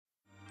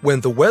When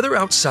the weather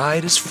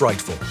outside is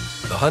frightful,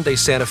 the Hyundai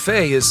Santa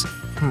Fe is,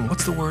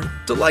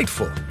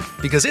 delightful.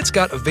 Because it's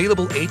got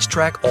available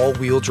H-Track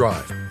all-wheel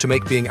drive to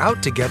make being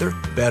out together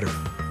better.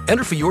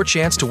 Enter for your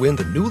chance to win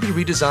the newly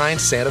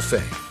redesigned Santa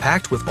Fe,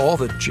 packed with all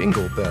the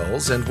jingle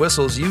bells and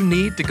whistles you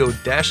need to go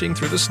dashing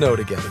through the snow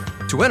together.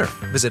 To enter,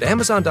 visit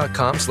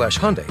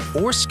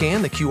Amazon.com/Hyundai or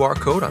scan the QR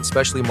code on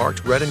specially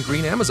marked red and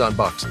green Amazon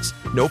boxes.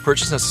 No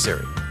purchase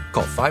necessary.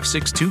 Call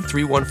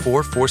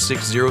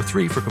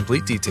 562-314-4603 for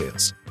complete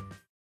details.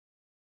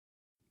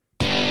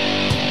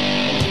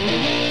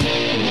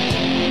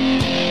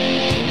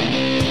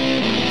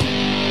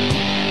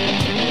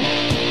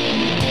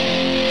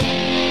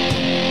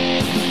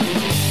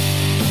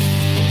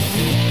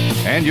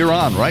 And you're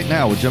on right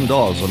now with Jim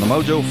Dawes on the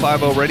Mojo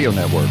 50 Radio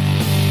Network.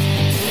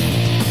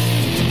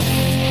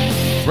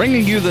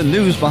 Bringing you the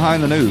news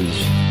behind the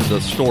news,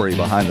 the story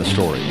behind the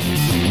story.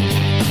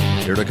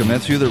 Here to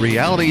convince you that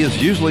reality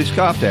is usually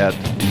scoffed at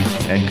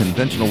and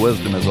conventional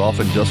wisdom is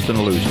often just an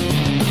illusion.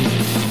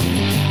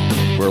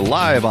 We're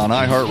live on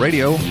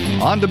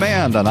iHeartRadio, on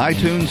demand on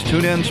iTunes,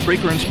 TuneIn,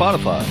 Spreaker, and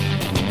Spotify.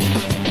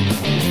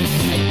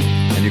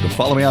 And you can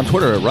follow me on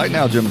Twitter at Right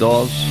Now Jim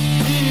Dawes.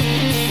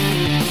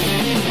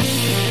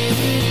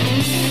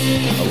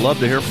 I'd love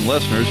to hear from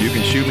listeners. You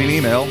can shoot me an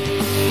email.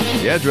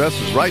 The address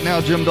is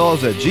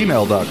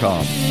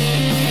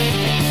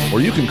rightnowjimdawes@gmail.com.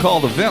 Or you can call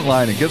the vent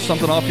line and get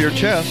something off your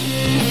chest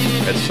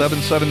at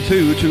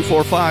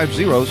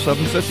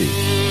 772-245-0750.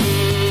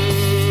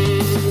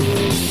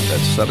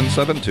 That's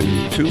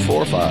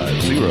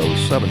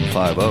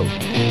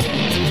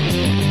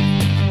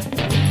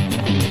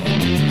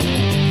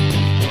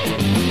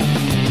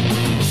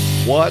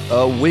 772-245-0750. What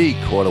a week.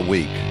 What a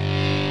week.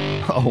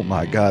 Oh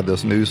my God,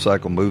 this news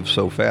cycle moves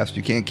so fast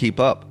you can't keep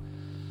up.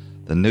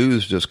 The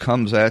news just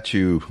comes at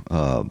you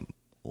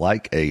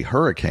like a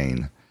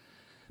hurricane.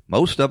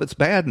 Most of it's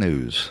bad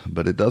news,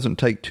 but it doesn't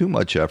take too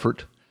much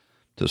effort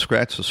to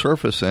scratch the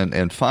surface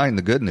and find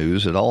the good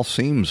news. It all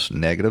seems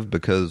negative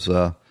because,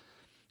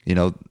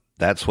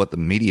 that's what the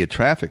media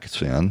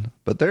traffics in.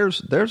 But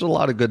there's a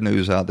lot of good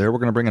news out there. We're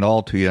going to bring it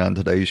all to you on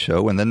today's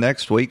show. And then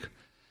next week,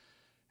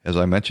 as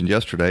I mentioned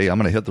yesterday, I'm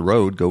going to hit the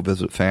road, go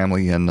visit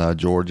family in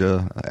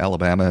Georgia,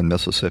 Alabama, and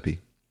Mississippi,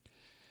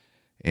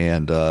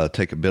 and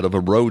take a bit of a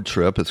road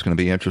trip. It's going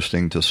to be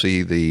interesting to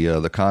see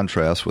the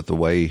contrast with the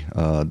way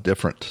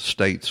different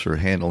states are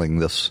handling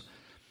this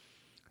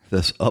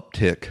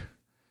uptick,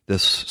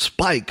 this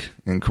spike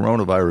in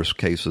coronavirus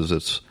cases.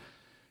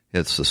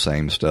 It's the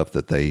same stuff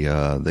that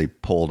they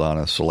pulled on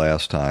us the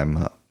last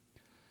time,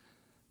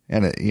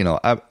 and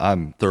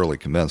I'm thoroughly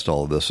convinced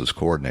all of this is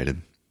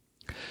coordinated.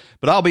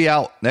 But I'll be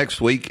out next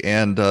week,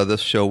 and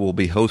this show will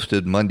be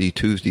hosted Monday,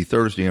 Tuesday,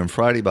 Thursday, and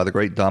Friday by the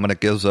great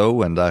Dominic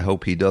Izzo, and I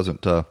hope he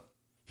doesn't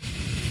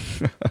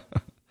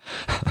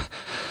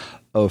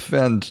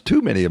offend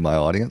too many of my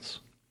audience.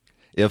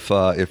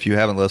 If you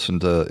haven't listened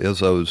to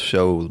Izzo's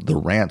show, The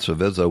Rants of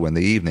Izzo in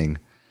the Evening,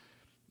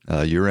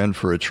 you're in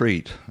for a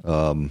treat.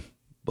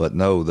 But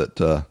know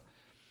that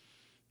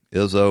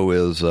Izzo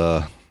is,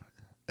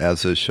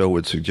 as his show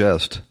would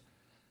suggest,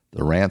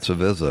 The Rants of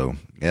Izzo.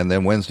 And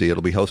then Wednesday,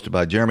 it'll be hosted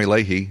by Jeremy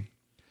Leahy,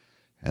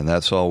 and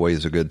that's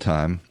always a good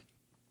time.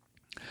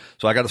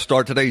 So I got to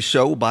start today's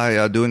show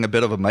by doing a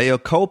bit of a mea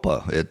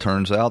culpa. It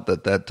turns out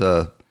that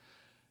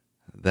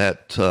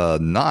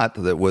knot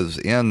that was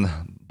in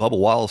Bubba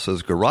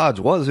Wallace's garage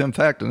was, in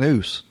fact, a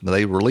noose.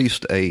 They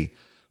released a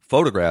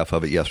photograph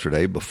of it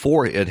yesterday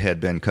before it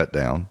had been cut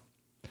down.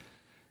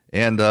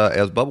 And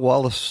as Bubba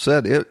Wallace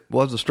said, it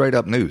was a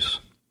straight-up noose.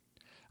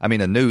 I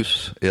mean, a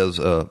noose is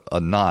a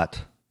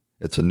knot.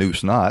 It's a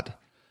noose knot.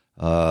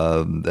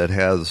 That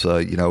has,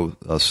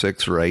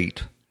 6 or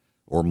 8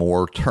 or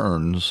more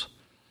turns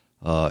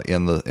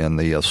in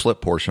the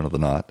slip portion of the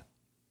knot,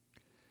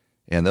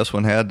 and this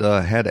one had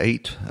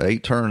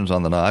 8 turns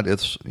on the knot.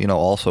 It's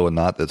also a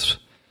knot that's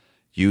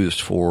used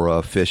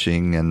for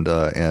fishing and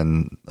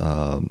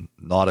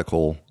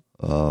nautical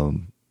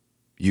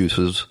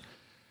uses,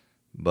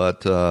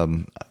 but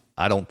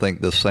I don't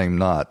think this same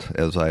knot,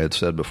 as I had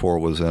said before,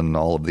 was in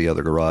all of the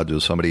other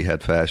garages. Somebody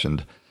had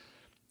fashioned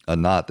a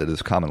knot that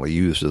is commonly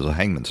used as a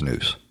hangman's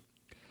noose.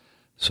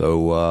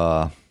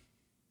 So,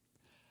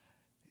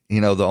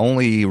 the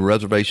only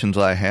reservations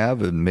I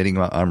have, admitting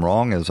I'm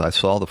wrong, is I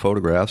saw the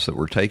photographs that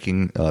were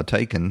taken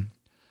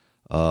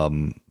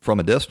from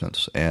a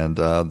distance. And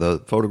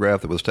the photograph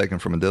that was taken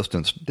from a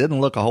distance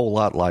didn't look a whole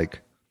lot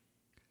like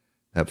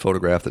that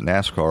photograph that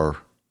NASCAR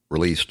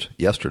released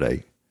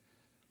yesterday.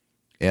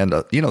 And,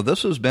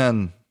 this has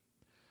been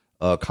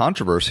a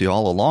controversy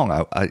all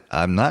along.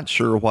 I'm not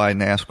sure why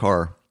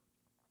NASCAR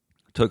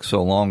took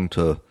so long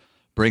to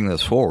bring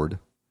this forward.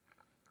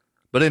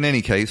 But in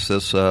any case,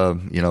 this,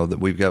 that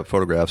we've got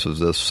photographs of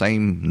this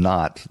same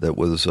knot that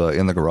was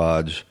in the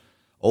garage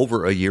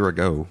over a year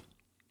ago.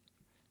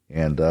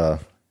 And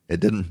it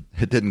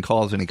didn't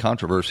cause any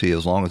controversy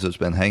as long as it's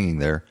been hanging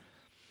there.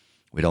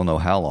 We don't know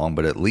how long,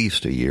 but at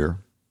least a year.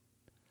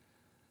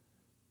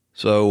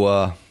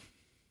 So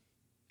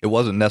it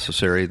wasn't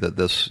necessary that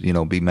this,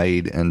 be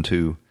made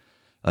into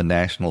a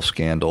national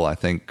scandal. I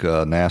think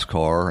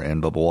NASCAR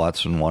and Bubba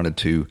Watson wanted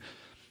to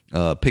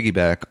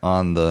piggyback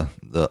on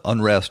the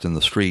unrest in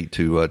the street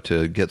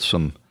to get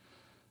some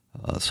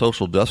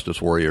social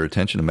justice warrior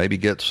attention and maybe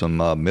get some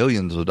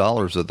millions of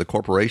dollars that the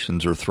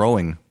corporations are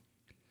throwing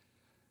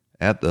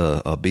at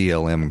the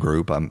BLM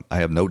group. I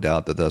have no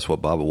doubt that that's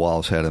what Bubba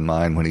Wallace had in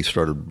mind when he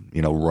started,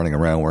 running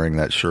around wearing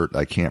that shirt,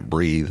 "I can't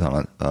breathe,"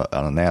 on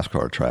a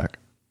NASCAR track.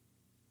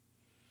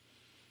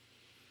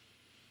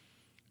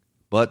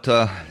 But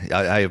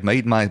I have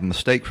made my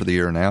mistake for the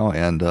year now,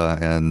 and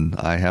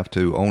I have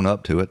to own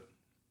up to it.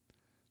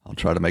 I'll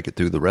try to make it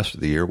through the rest of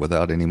the year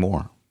without any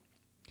more.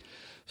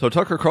 So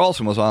Tucker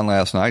Carlson was on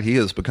last night. He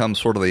has become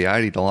sort of the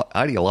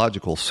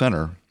ideological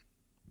center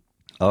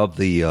of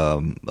the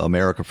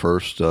America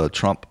First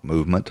Trump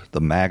movement,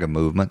 the MAGA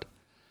movement.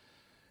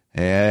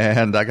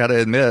 And I got to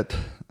admit,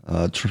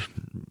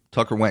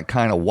 Tucker went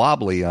kind of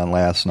wobbly on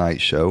last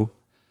night's show.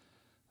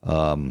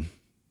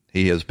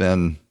 He has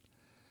been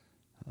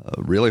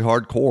really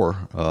hardcore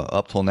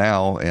up till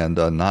now, and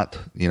not,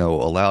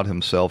 allowed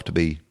himself to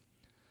be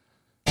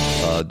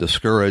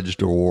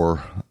discouraged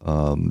or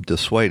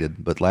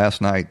dissuaded. But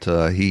last night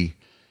he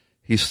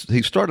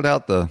started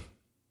out the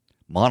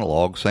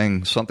monologue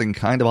saying something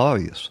kind of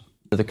obvious.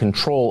 The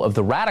control of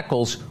the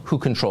radicals who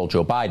control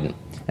Joe Biden,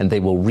 and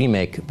they will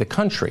remake the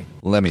country.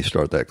 Let me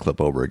start that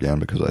clip over again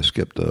because I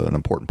skipped an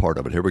important part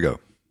of it. Here we go.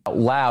 Out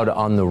loud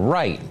on the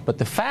right, but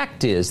the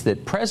fact is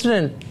that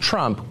President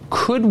Trump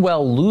could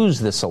well lose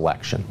this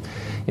election.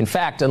 In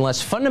fact,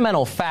 unless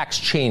fundamental facts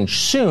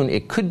change soon,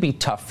 it could be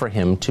tough for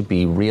him to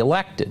be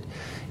reelected.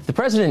 If the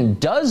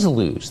president does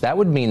lose, that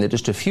would mean that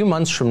just a few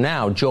months from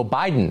now, Joe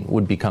Biden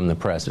would become the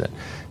president.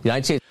 The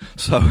United States.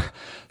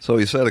 So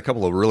he said a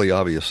couple of really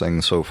obvious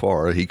things so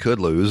far. He could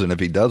lose, and if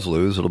he does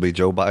lose, it'll be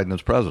Joe Biden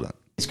as president.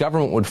 His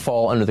government would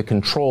fall under the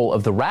control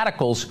of the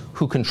radicals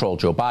who control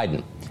Joe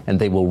Biden, and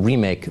they will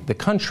remake the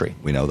country.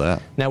 We know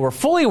that. Now, we're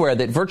fully aware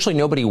that virtually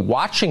nobody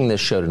watching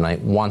this show tonight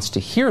wants to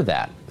hear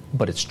that,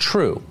 but it's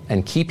true.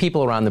 And key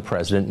people around the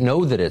president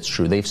know that it's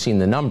true. They've seen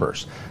the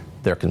numbers.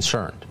 They're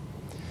concerned.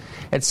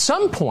 At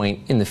some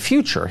point in the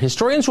future,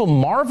 historians will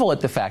marvel at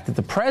the fact that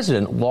the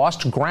president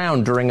lost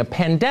ground during a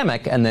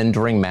pandemic and then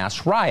during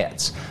mass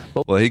riots.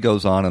 Well, he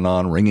goes on and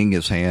on, wringing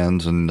his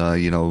hands and,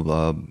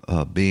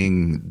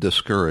 being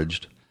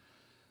discouraged.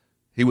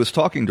 He was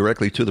talking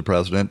directly to the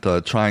president,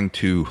 trying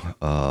to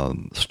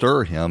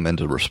stir him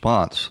into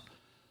response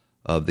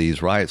of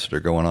these riots that are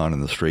going on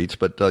in the streets.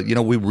 But,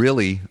 we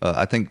really,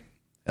 I think,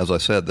 as I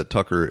said, that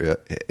Tucker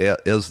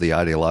is the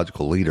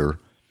ideological leader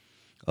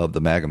of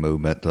the MAGA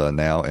movement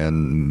now,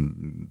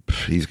 and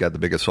he's got the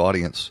biggest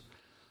audience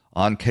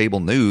on cable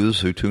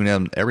news who tune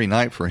in every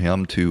night for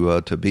him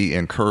to be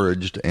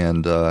encouraged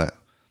and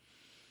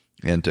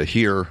to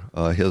hear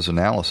his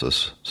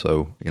analysis.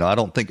 So, I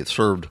don't think it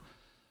served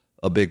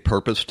a big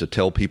purpose to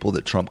tell people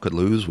that Trump could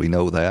lose. We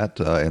know that,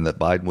 and that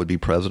Biden would be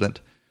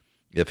president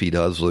if he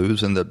does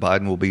lose, and that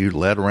Biden will be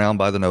led around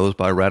by the nose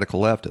by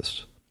radical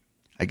leftists.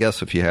 I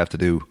guess if you have to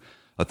do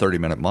a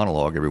 30-minute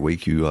monologue every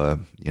week, you're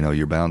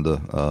bound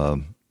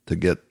to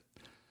get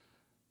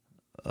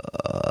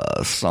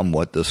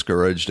somewhat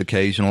discouraged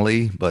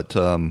occasionally. But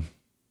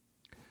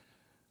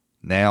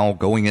now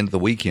going into the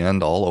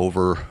weekend, all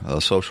over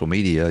social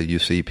media, you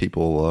see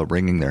people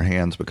wringing their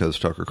hands because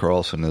Tucker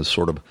Carlson has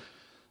sort of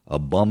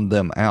bummed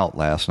them out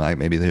last night.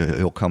 Maybe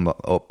he'll come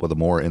up with a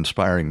more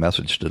inspiring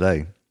message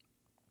today.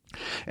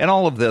 And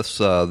all of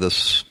this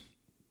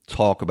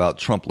talk about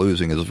Trump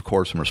losing is, of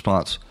course, in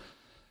response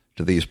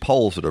to these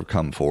polls that have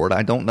come forward.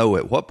 I don't know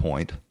at what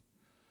point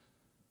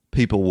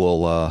people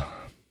will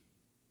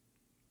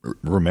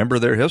remember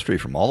their history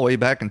from all the way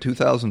back in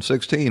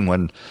 2016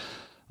 when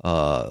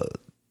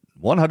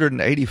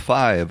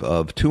 185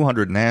 of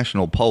 200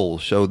 national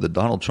polls showed that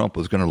Donald Trump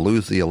was going to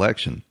lose the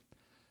election.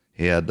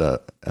 He had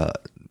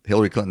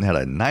Hillary Clinton had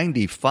a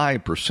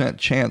 95%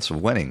 chance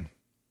of winning.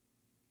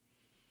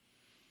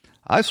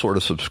 I sort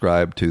of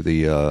subscribe to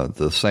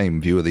the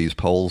same view of these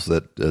polls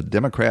that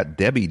Democrat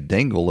Debbie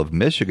Dingell of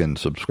Michigan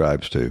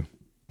subscribes to.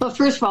 Well,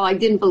 first of all, I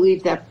didn't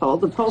believe that poll.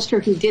 The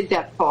pollster who did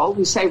that poll,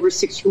 who said we're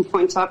 16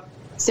 points up,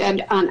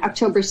 said on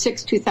October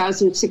 6,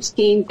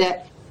 2016,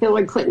 that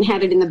Hillary Clinton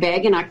had it in the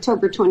bag. And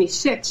October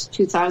 26,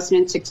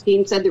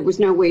 2016, said there was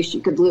no way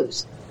she could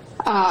lose.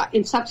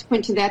 And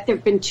subsequent to that, there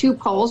have been two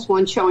polls,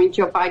 one showing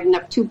Joe Biden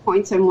up 2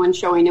 points and one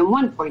showing him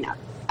 1 point up.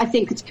 I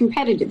think it's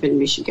competitive in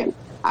Michigan.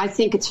 I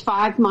think it's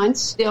 5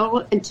 months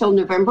still until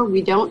November.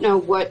 We don't know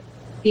what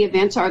the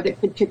events are that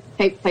could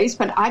take place,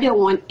 but I don't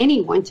want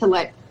anyone to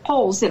let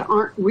polls that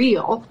aren't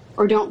real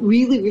or don't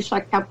really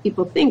reflect how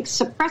people think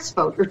suppress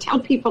vote or tell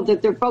people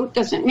that their vote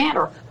doesn't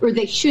matter or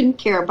they shouldn't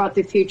care about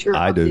the future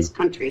of this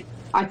country.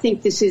 I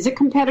think this is a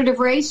competitive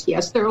race.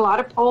 Yes, there are a lot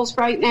of polls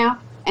right now,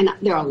 and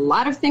there are a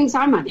lot of things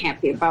I'm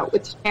unhappy about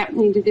what's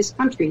happening to this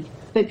country.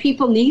 But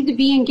people need to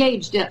be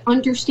engaged and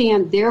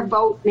understand their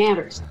vote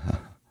matters.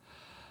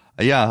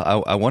 Yeah,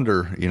 I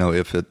wonder,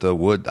 if it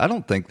would. I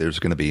don't think there's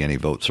going to be any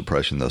vote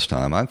suppression this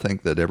time. I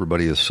think that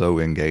everybody is so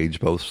engaged,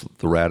 both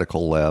the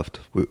radical left,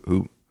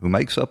 who who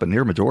makes up a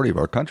near majority of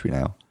our country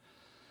now,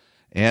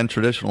 and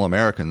traditional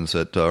Americans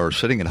that are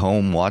sitting at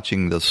home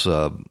watching this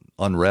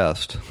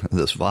unrest,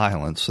 this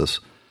violence,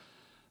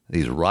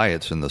 these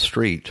riots in the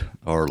street,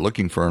 are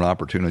looking for an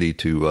opportunity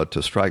to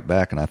strike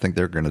back, and I think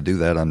they're going to do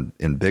that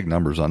in big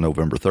numbers on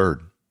November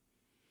 3rd.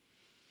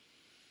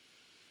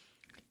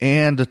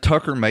 And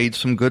Tucker made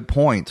some good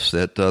points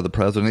that the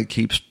president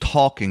keeps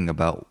talking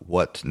about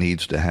what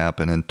needs to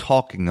happen and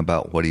talking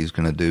about what he's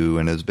going to do,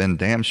 and has been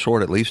damn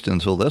short, at least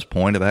until this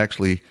point, of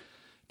actually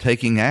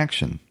taking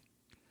action.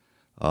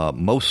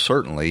 Most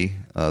certainly,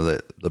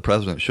 the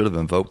president should have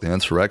invoked the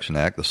Insurrection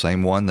Act, the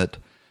same one that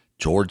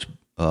George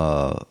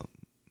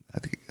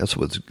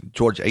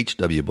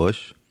H.W.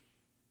 Bush.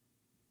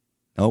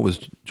 No, it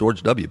was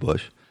George W.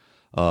 Bush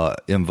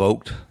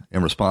invoked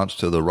in response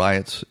to the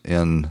riots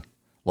in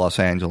Los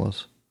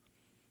Angeles,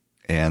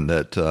 and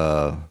that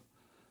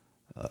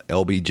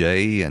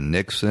LBJ and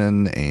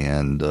Nixon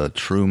and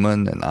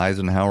Truman and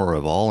Eisenhower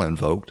have all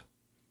invoked.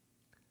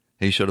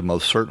 He should have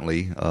most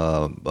certainly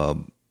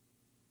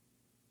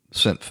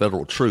sent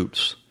federal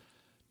troops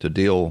to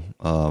deal.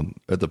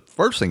 The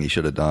first thing he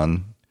should have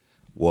done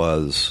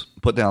was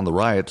put down the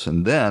riots,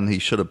 and then he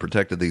should have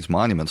protected these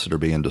monuments that are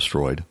being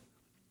destroyed.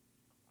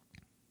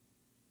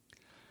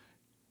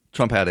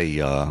 Trump had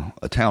a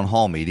town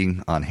hall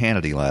meeting on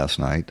Hannity last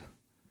night.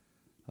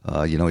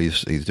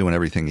 He's doing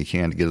everything he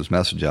can to get his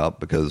message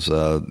out, because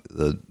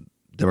the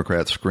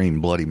Democrats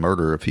scream bloody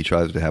murder if he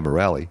tries to have a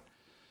rally.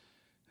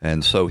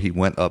 And so he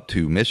went up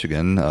to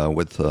Michigan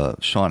with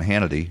Sean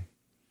Hannity.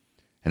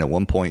 And at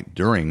one point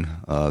during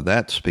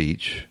that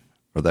speech,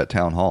 or that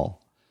town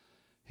hall,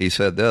 he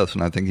said this,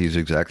 and I think he's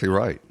exactly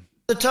right.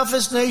 The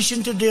toughest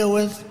nation to deal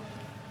with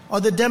are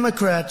the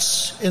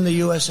Democrats in the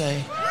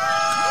USA.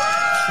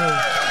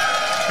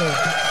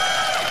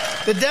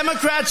 The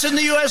Democrats in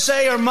the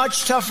USA are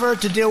much tougher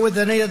to deal with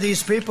than any of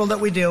these people that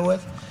we deal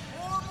with.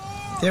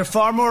 They're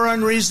far more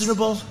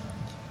unreasonable,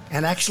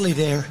 and actually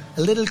they're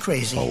a little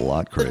crazy. A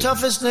lot crazy. The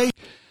toughest nation.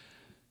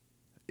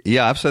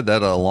 Yeah, I've said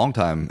that a long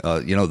time.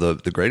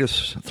 The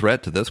greatest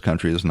threat to this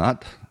country is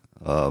not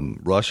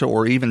Russia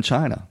or even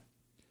China.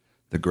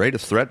 The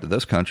greatest threat to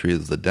this country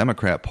is the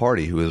Democrat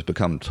Party, who has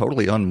become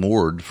totally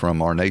unmoored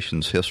from our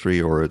nation's history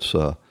or its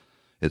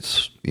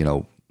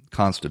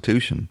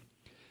Constitution,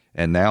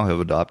 and now have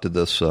adopted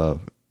this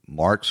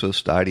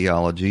Marxist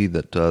ideology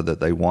that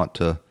they want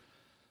to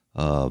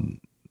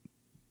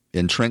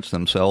entrench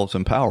themselves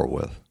in power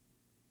with.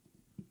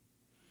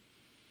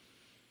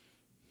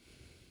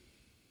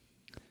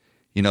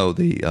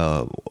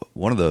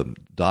 One of the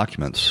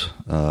documents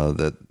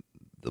that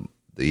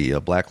the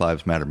Black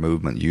Lives Matter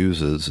movement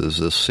uses is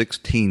this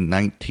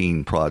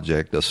 1619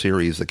 Project, a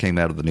series that came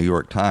out of the New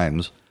York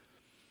Times.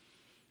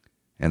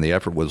 And the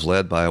effort was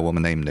led by a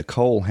woman named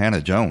Nicole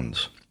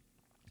Hannah-Jones.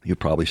 You've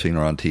probably seen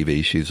her on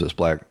TV. She's this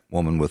black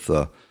woman with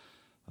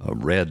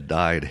red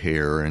dyed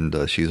hair,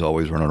 and she's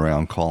always running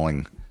around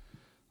calling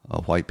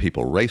white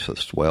people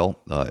racist. Well,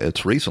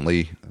 it's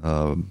recently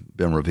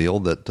been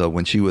revealed that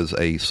when she was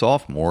a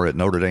sophomore at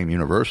Notre Dame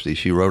University,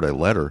 she wrote a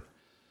letter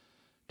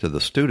to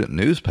the student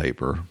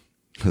newspaper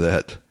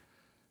that,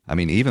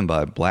 even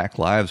by Black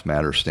Lives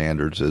Matter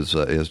standards,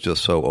 is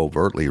just so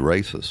overtly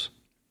racist.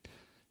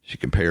 She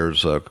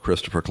compares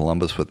Christopher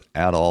Columbus with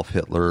Adolf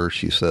Hitler.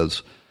 She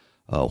says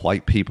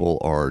white people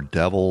are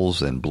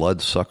devils and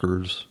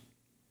bloodsuckers.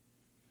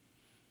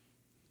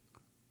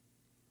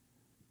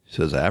 She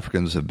says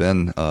Africans had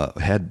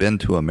been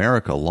to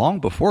America long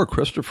before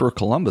Christopher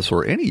Columbus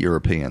or any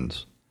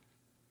Europeans.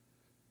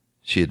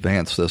 She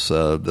advanced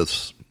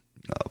this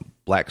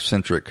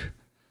black-centric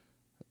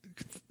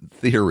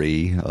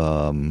theory.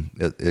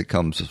 It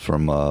comes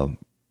from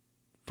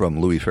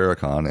Louis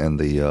Farrakhan and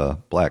the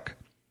black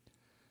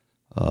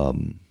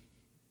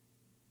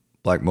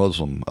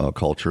Muslim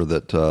culture,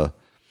 that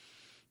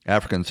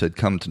Africans had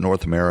come to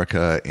North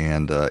America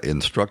and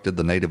instructed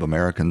the Native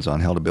Americans on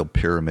how to build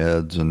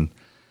pyramids and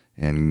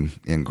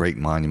great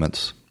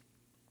monuments.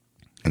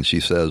 And she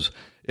says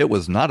it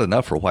was not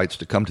enough for whites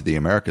to come to the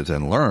Americas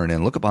and learn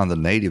and look upon the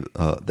native.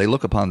 They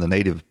look upon the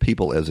native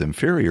people as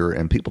inferior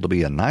and people to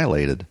be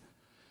annihilated.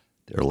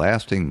 Their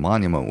lasting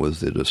monument was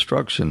the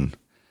destruction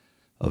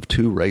of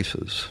two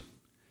races.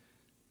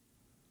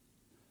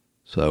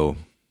 So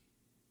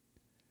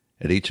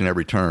at each and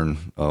every turn,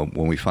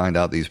 when we find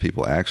out these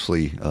people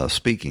actually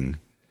speaking,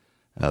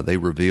 they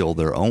reveal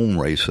their own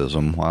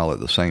racism while at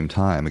the same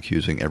time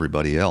accusing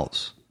everybody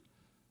else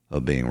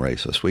of being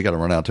racist. We got to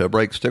run out to a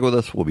break. Stick with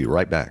us. We'll be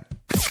right back.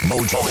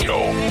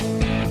 Mojo.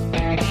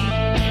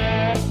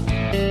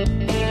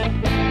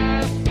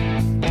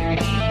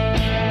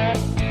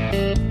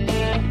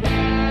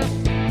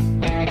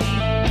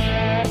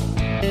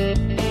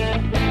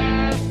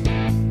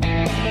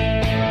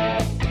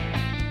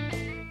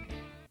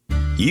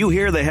 You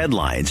hear the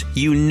headlines.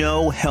 You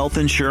know health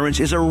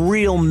insurance is a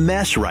real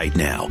mess right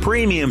now.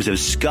 Premiums have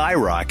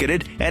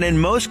skyrocketed, and in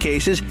most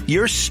cases,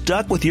 you're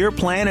stuck with your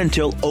plan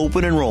until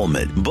open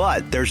enrollment.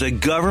 But there's a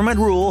government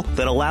rule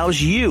that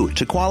allows you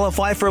to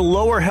qualify for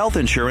lower health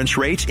insurance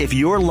rates if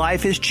your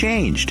life has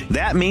changed.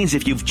 That means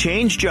if you've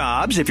changed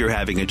jobs, if you're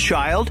having a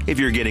child, if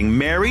you're getting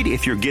married,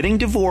 if you're getting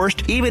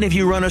divorced, even if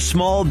you run a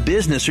small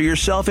business or you're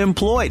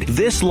self-employed,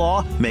 this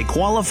law may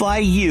qualify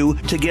you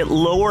to get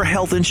lower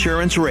health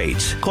insurance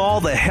rates. Call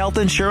the Health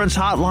Insurance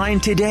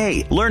Hotline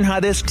today. Learn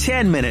how this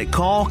 10-minute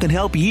call can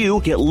help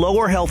you get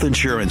lower health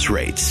insurance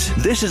rates.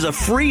 This is a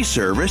free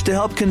service to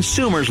help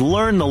consumers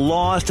learn the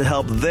laws to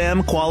help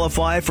them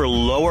qualify for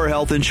lower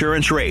health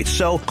insurance rates.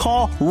 So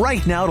call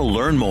right now to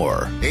learn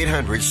more.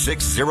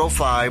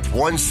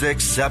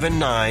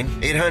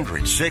 800-605-1679.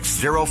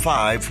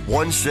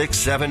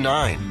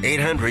 800-605-1679.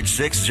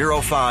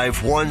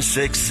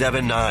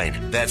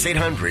 800-605-1679. That's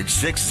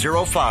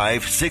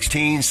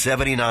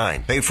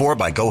 800-605-1679. Paid for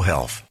by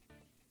GoHealth.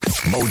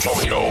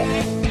 Mojo.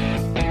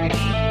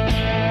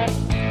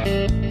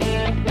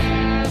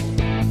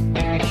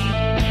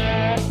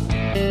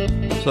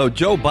 So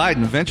Joe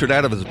Biden ventured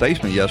out of his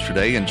basement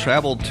yesterday and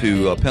traveled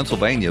to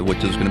Pennsylvania,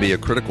 which is going to be a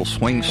critical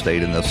swing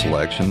state in this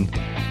election.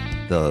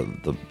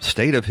 The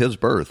state of his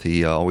birth.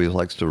 He always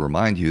likes to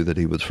remind you that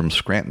he was from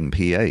Scranton,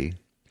 PA.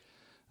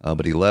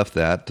 But he left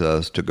that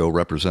to go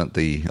represent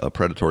the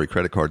predatory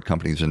credit card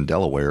companies in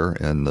Delaware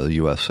in the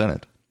U.S.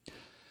 Senate.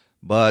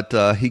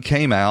 But he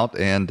came out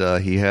and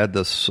he had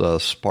this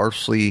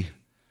sparsely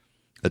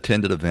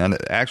attended event.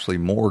 Actually,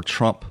 more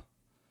Trump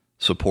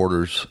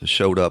supporters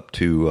showed up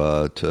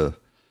to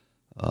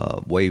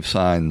wave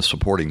signs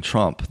supporting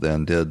Trump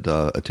than did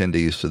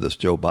attendees to this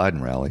Joe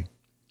Biden rally.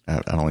 I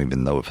don't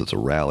even know if it's a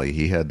rally.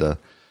 He had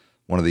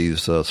one of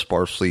these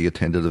sparsely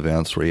attended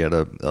events where he had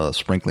a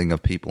sprinkling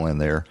of people in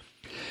there.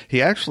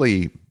 He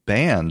actually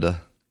banned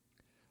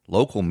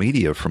local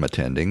media from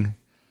attending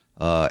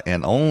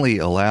and only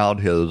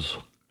allowed his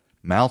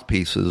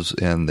mouthpieces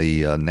in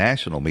the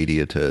national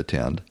media to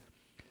attend.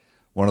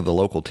 One of the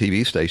local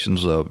TV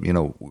stations,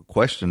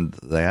 questioned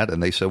that,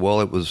 and they said, well,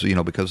 it was,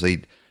 because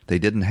they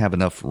didn't have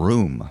enough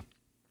room.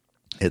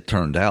 It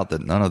turned out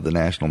that none of the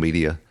national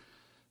media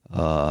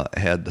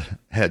had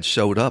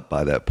showed up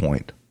by that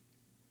point.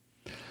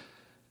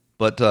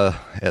 But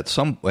at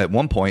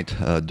one point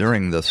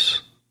during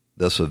this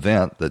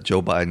event that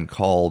Joe Biden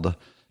called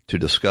to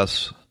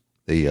discuss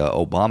the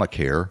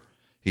Obamacare,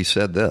 he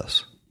said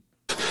this.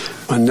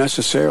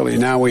 Unnecessarily,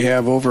 now we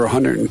have over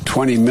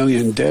 120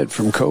 million dead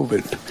from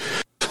COVID.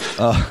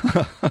 I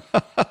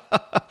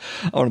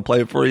want to play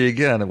it for you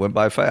again. It went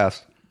by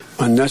fast.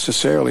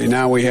 Unnecessarily,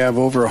 now we have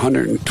over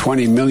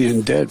 120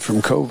 million dead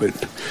from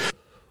COVID.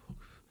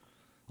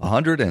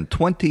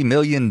 120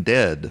 million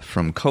dead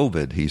from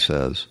COVID, he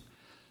says.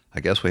 I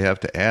guess we have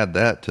to add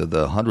that to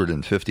the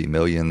 150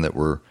 million that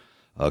were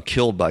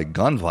killed by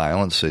gun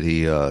violence that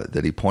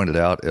he pointed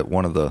out at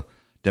one of the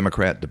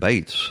Democrat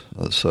debates.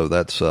 So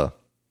that's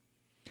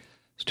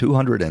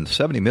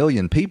 270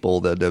 million people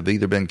that have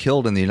either been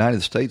killed in the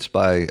United States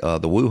by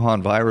the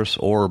Wuhan virus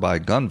or by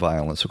gun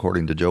violence,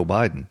 according to Joe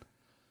Biden.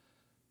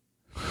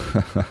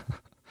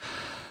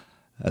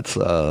 That's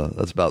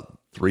about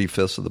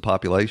 3/5 of the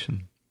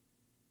population.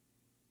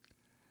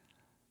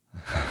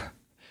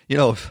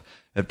 If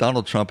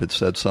Donald Trump had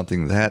said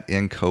something that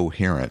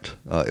incoherent,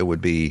 it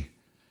would be,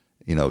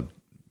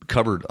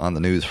 covered on the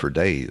news for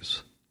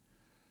days.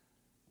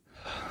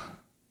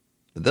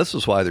 But this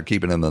is why they're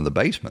keeping him in the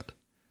basement,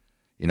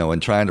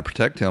 and trying to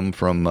protect him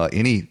from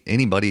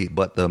anybody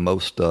but the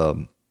most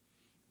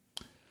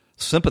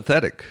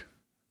sympathetic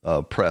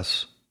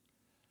press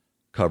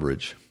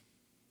coverage.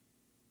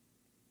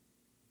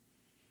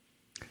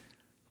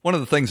 One of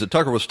the things that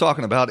Tucker was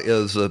talking about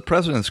is the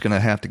president's going to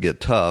have to get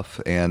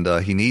tough, and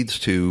he needs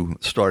to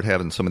start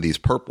having some of these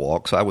perp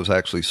walks. I was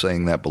actually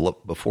saying that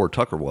before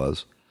Tucker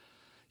was.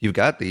 You've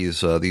got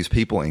these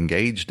people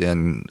engaged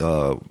in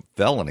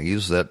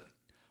felonies that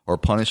are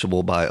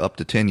punishable by up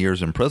to 10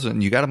 years in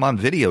prison. You got them on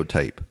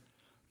videotape.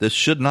 This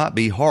should not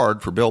be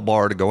hard for Bill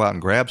Barr to go out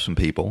and grab some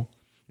people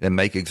and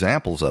make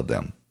examples of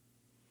them.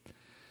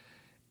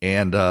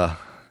 And I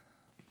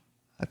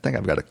think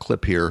I've got a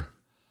clip here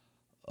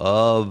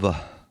of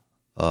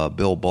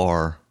Bill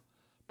Barr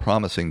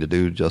promising to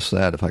do just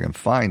that. If I can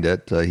find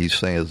it, he's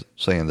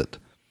saying that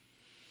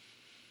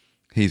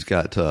he's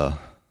got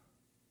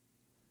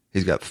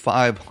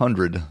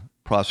 500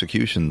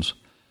 prosecutions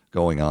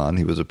going on.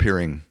 He was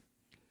appearing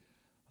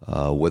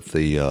with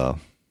the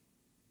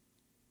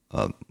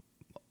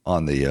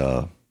on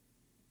the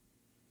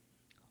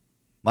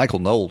Michael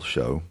Knowles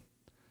show,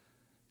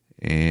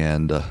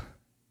 and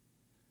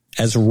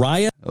as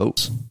riot. Oh,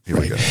 here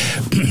we go.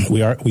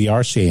 We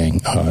are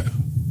seeing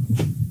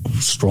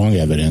strong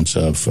evidence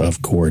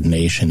of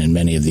coordination in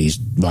many of these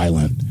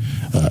violent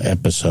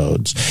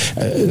episodes.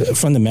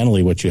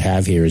 Fundamentally, what you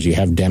have here is you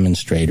have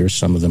demonstrators.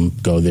 Some of them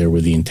go there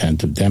with the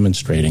intent of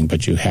demonstrating,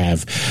 but you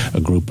have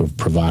a group of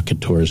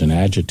provocateurs and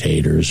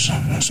agitators,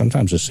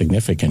 sometimes a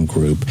significant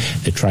group,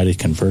 that try to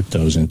convert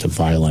those into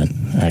violent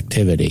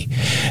activity.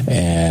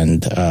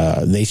 And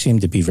they seem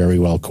to be very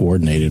well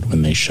coordinated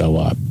when they show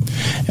up.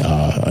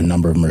 A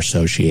number of them are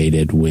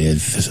associated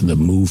with the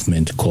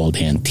movement called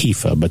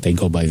Antifa, but they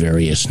go by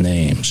various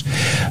names,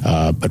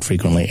 but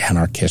frequently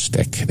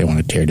anarchistic. They want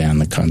to tear down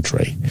the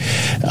country.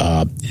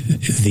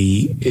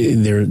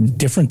 They're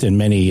different than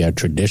many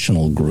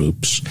traditional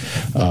groups,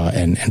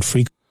 and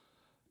frequently.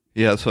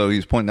 Yeah, so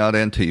he's pointing out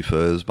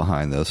Antifa is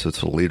behind this.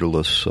 It's a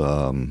leaderless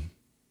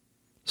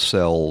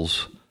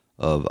cells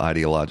of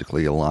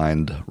ideologically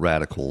aligned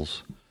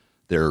radicals.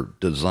 They're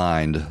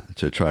designed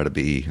to try to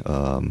be,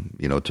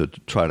 to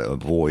try to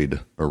avoid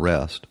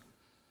arrest.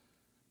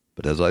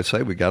 But as I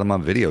say, we got them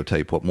on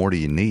videotape. What more do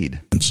you need?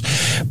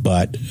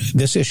 But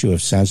this issue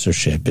of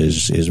censorship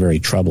is very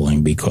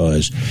troubling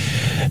because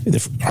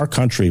our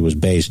country was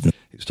based.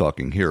 He's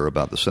talking here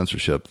about the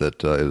censorship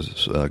that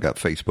has got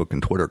Facebook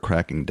and Twitter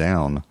cracking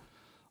down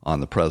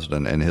on the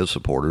president and his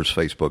supporters.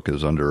 Facebook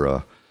is under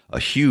a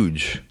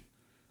huge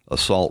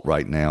assault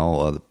right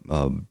now.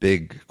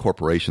 Big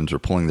corporations are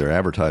pulling their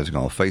advertising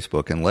off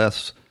Facebook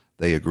unless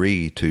they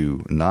agree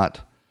to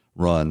not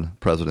run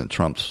President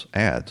Trump's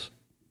ads.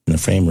 The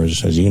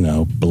framers, as you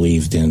know,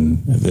 believed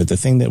in the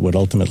thing that would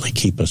ultimately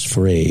keep us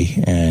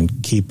free and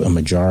keep a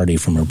majority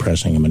from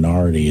oppressing a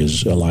minority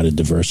is a lot of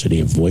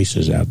diversity of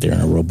voices out there in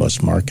a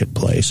robust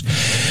marketplace.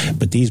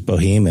 But these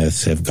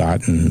behemoths have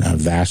gotten a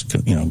vast,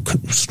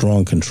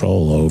 strong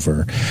control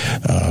over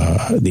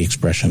the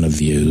expression of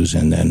views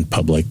and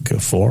public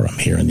forum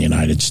here in the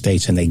United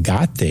States. And they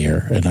got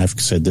there, and I've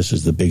said this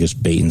is the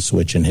biggest bait and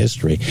switch in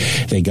history.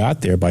 They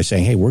got there by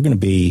saying, hey, we're going to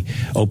be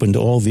open to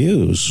all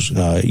views.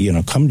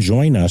 Come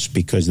join us,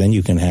 because then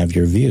you can have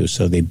your view.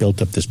 So they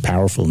built up this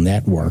powerful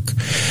network.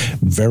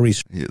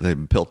 They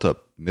built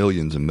up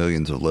millions and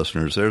millions of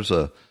listeners. There's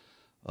a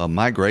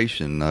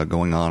migration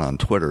going on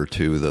Twitter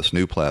to this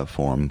new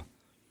platform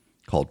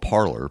called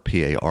Parler,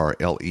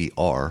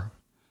 Parler.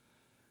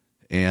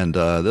 And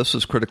this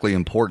is critically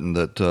important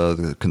that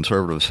the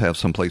conservatives have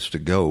some place to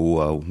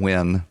go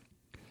when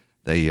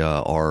they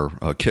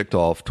are kicked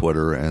off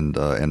Twitter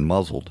and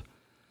muzzled.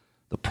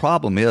 The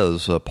problem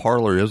is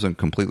Parler isn't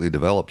completely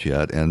developed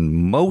yet, and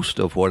most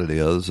of what it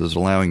is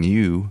allowing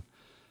you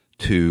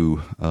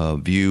to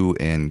view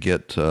and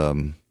get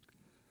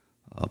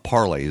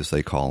parlays,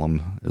 they call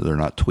them. They're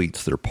not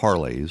tweets, they're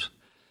parlays.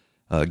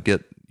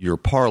 Get your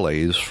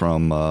parlays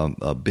from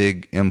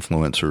big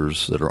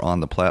influencers that are on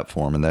the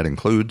platform, and that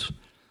includes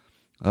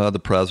the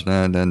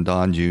president and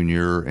Don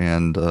Jr.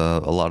 and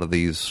a lot of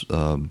these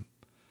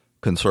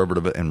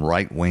conservative and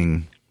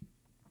right-wing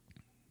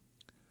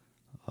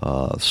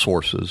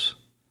sources,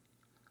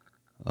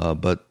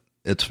 but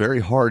it's very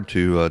hard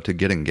to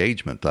get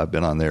engagement. I've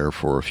been on there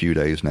for a few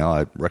days now.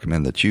 I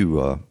recommend that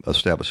you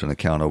establish an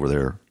account over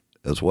there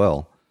as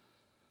well.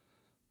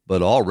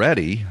 But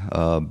already,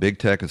 big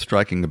tech is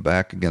striking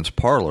back against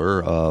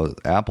Parler.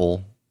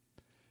 Apple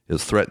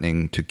is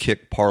threatening to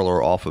kick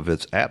Parler off of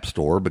its app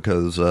store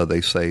because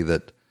they say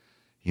that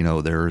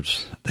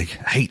there's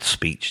hate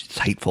speech. It's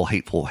hateful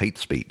hate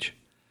speech.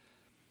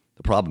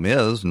 The problem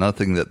is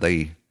nothing that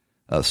they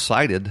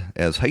cited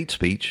as hate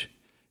speech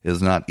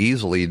is not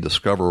easily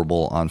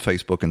discoverable on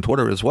Facebook and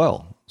Twitter as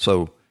well.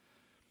 So,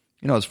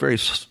 it's very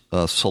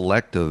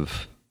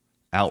selective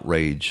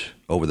outrage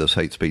over this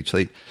hate speech.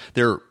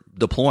 They're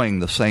deploying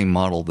the same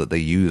model that they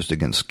used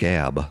against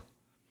Gab.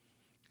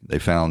 They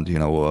found,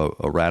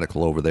 a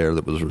radical over there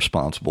that was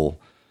responsible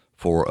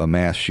for a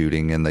mass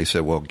shooting, and they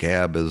said, well,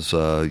 Gab is,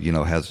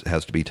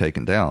 has to be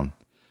taken down,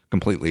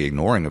 completely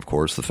ignoring, of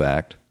course, the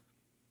fact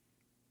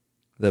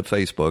that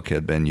Facebook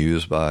had been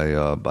used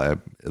by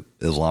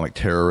Islamic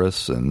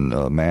terrorists and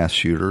mass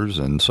shooters,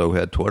 and so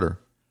had Twitter.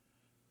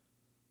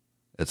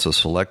 It's a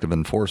selective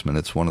enforcement.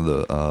 It's one of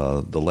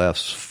the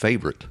left's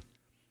favorite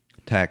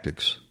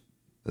tactics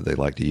that they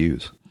like to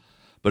use.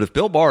 But if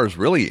Bill Barr is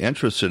really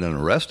interested in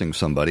arresting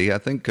somebody, I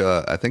think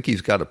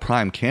he's got a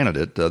prime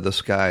candidate.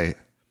 This guy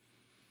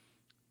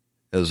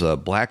is a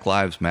Black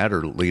Lives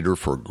Matter leader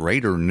for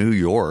Greater New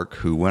York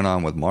who went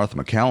on with Martha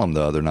McCallum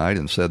the other night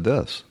and said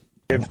this.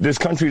 If this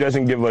country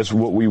doesn't give us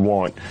what we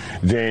want,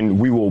 then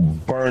we will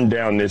burn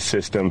down this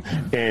system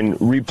and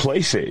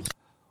replace it.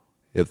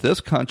 If this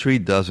country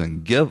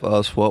doesn't give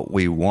us what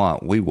we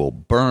want, we will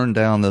burn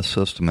down this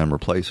system and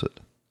replace it.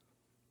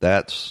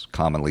 That's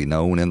commonly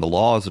known in the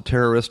law as a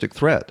terroristic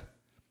threat,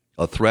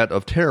 a threat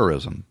of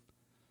terrorism.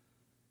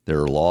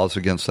 There are laws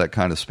against that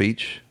kind of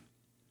speech.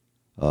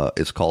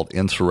 It's called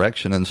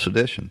insurrection and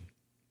sedition.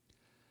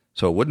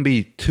 So it wouldn't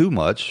be too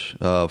much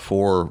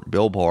for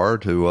Bill Barr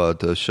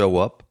to show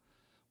up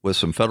with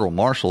some federal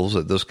marshals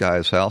at this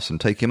guy's house and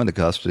take him into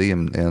custody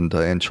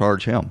and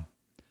charge him.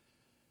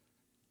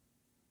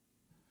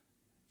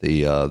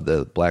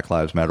 The Black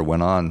Lives Matter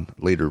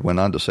leader went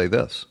on to say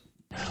this.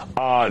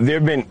 There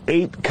have been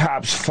 8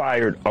 cops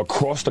fired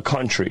across the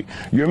country.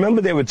 You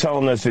remember they were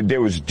telling us that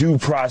there was due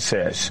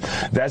process.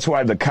 That's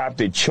why the cop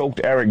that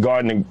choked Eric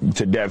Gardner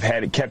to death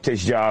kept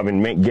his job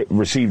and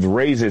received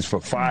raises for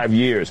 5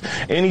 years.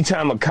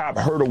 Anytime a cop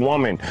hurt a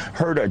woman,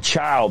 hurt a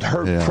child,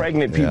 hurt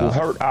pregnant people,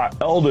 hurt our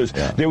elders,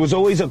 there was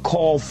always a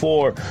call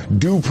for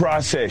due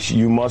process.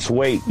 You must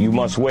wait. You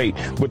must wait.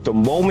 But the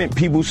moment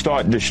people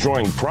start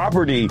destroying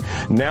property,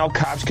 now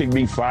cops can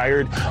be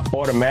fired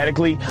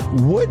automatically.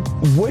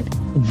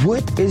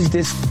 What is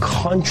this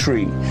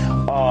country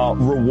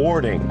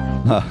rewarding?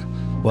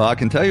 Well, I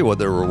can tell you what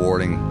they're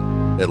rewarding.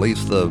 At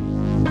least the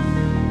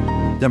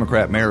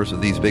Democrat mayors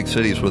of these big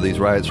cities where these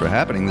riots are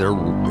happening, they're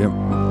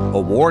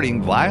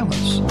awarding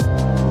violence.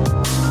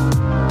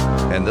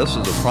 And this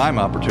is a prime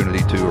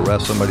opportunity to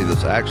arrest somebody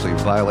that's actually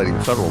violating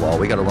federal law.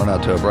 We got to run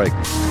out to a break.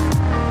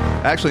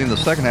 Actually, in the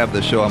second half of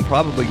this show, I'm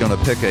probably going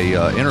to pick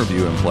a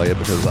interview and play it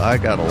because I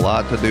got a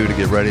lot to do to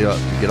get ready to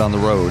get on the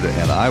road.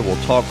 And I will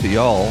talk to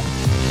y'all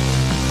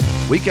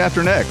week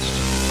after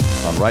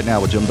next on Right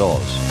Now with Jim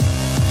Dawes.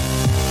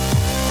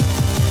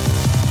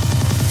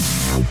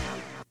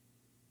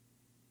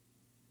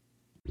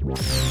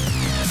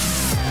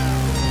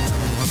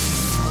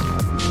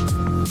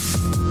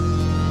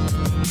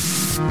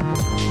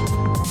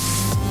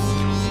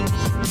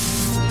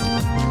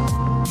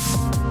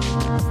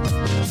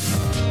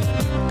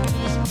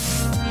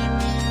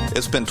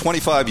 It's been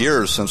 25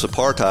 years since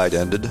apartheid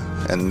ended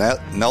and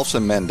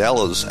Nelson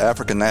Mandela's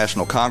African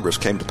National Congress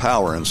came to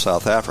power in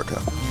South Africa.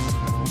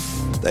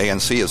 The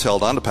ANC has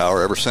held on to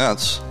power ever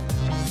since,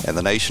 and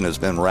the nation has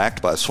been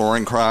racked by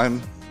soaring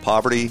crime,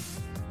 poverty,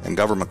 and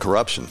government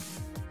corruption.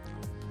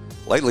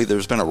 Lately,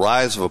 there's been a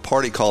rise of a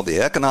party called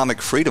the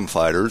Economic Freedom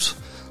Fighters,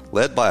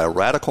 led by a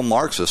radical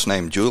Marxist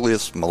named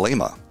Julius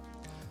Malema.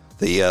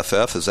 The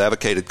EFF has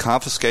advocated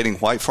confiscating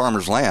white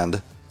farmers'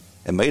 land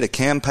and made a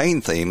campaign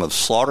theme of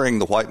slaughtering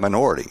the white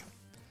minority.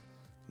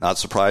 Not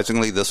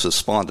surprisingly, this has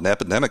spawned an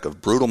epidemic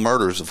of brutal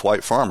murders of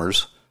white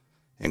farmers,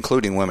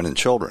 including women and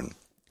children.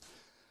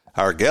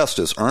 Our guest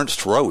is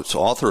Ernst Roets,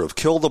 author of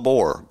Kill the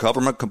Boer,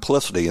 Government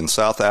Complicity in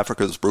South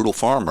Africa's Brutal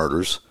Farm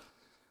Murders,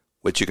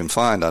 which you can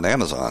find on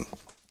Amazon.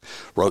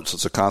 Roets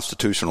is a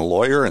constitutional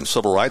lawyer and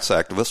civil rights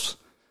activist,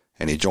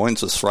 and he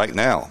joins us right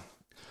now.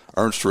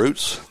 Ernst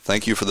Roets,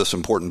 thank you for this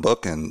important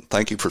book, and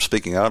thank you for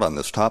speaking out on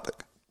this topic.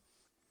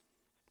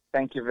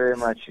 Thank you very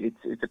much.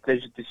 It's a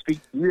pleasure to speak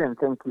to you, and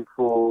thank you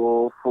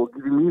for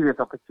giving me this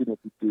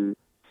opportunity to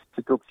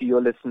talk to your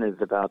listeners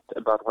about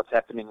what's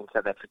happening in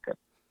South Africa.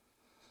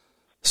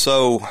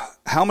 So,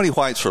 how many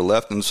whites are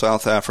left in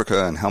South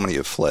Africa, and how many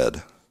have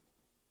fled?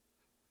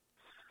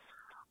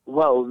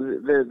 Well,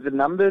 the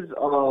numbers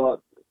are,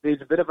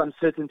 there's a bit of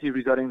uncertainty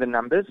regarding the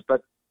numbers,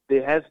 but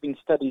there has been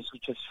studies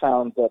which has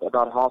found that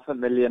about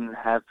 500,000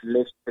 have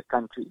left the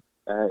country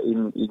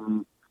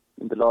in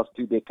the last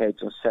 2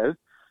 decades or so.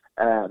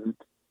 In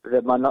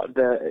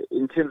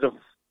terms of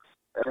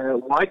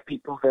white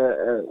people,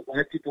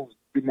 white people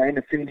remain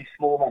a fairly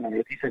small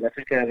minority. South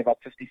Africa has about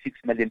 56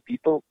 million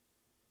people,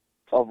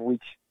 of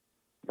which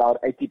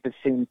about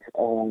 80%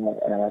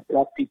 are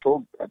black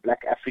people,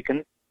 black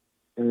African.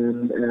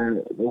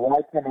 The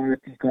white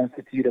minority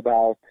constitute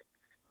about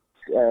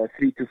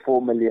 3 to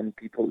 4 million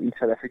people in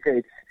South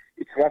Africa.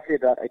 It's roughly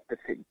about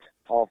 8%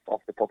 of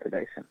the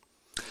population.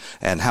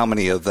 And how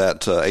many of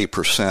that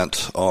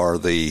 8% are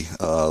the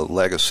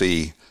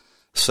legacy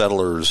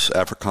settlers,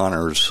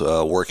 Afrikaners,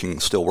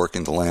 still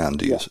working the land?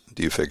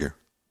 Do you figure?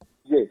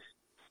 Yes.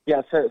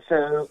 Yeah.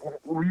 So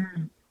we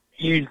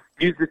use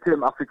the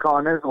term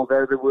Afrikaners,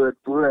 although the word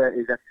Boer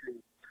is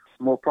actually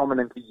more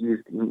prominently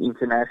used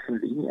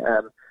internationally.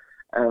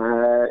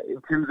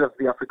 In terms of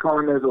the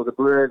Afrikaners or the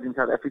Boers in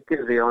South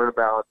Africa, they are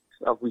about,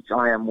 of which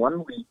I am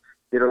one.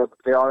 There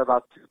are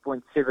about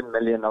 2.7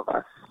 million of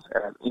us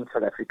in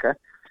South Africa.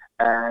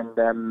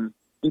 And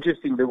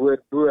interesting, the word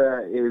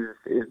Boer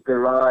is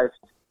derived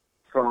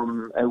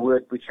from a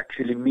word which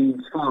actually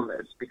means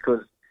farmers,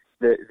 because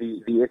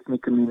the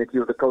ethnic community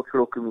or the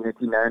cultural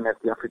community known as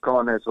the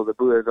Afrikaners or the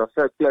Boers are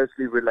so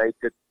closely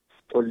related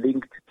or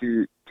linked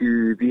to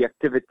the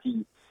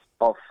activity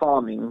of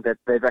farming that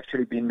they've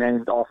actually been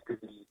named after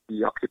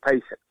the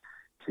occupation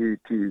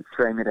to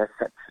frame it as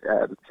such.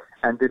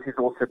 And this is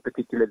also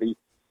particularly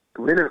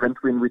relevant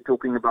when we're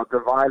talking about the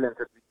violence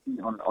that we see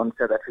on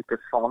South Africa's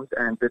farms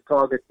and the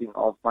targeting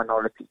of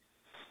minorities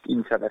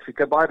in South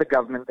Africa by the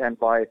government and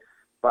by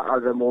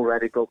other more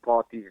radical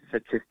parties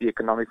such as the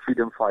Economic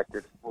Freedom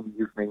Fighters, whom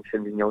you've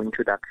mentioned in your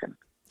introduction.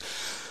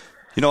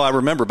 You know, I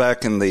remember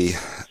back in the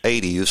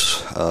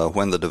 80s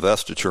when the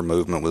divestiture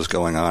movement was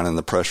going on and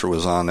the pressure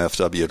was on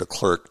F.W. de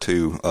Klerk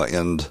to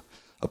end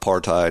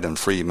apartheid and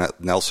free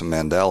Nelson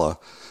Mandela.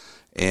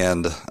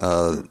 And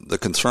the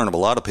concern of a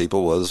lot of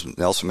people was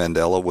Nelson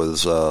Mandela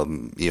was,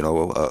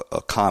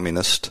 a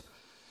communist,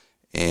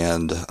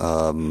 and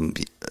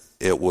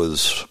it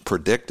was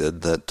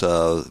predicted that,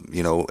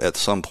 at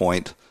some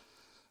point,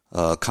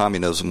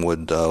 communism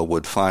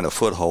would find a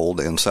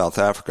foothold in South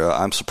Africa.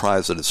 I'm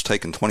surprised that it's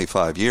taken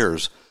 25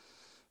 years,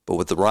 But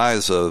with the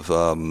rise of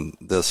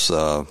this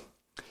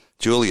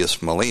Julius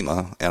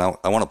Malema, and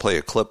I want to play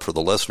a clip for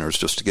the listeners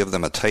just to give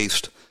them a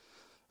taste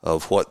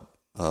of what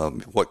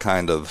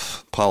kind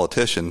of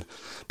politician.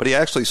 But he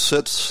actually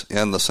sits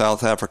in the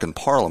South African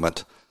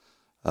Parliament,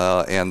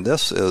 and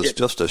this is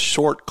just a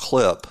short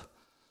clip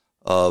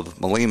of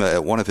Malema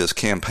at one of his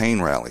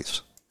campaign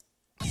rallies.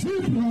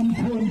 Shoot to kill,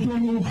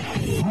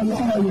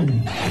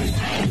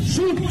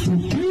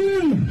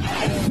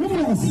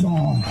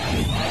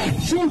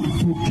 shoot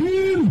to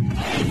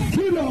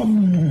kill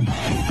them,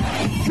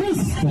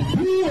 kiss the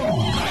poor,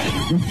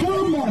 the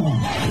farmer,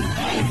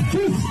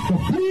 kiss the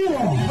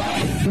poor,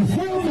 the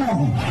farmer,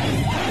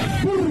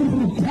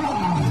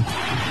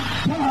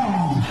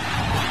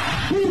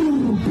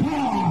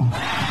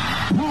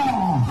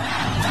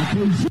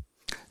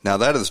 Now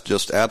that is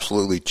just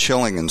absolutely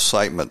chilling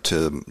incitement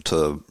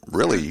to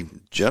really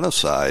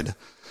genocide.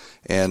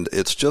 And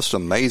it's just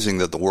amazing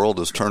that the world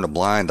has turned a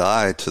blind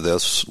eye to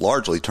this,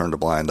 largely turned a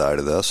blind eye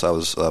to this. I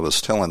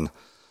was telling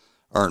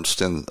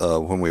Ernst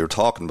when we were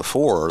talking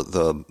before,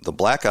 the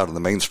blackout of the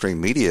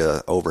mainstream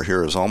media over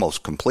here is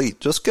almost complete.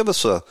 Just give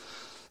us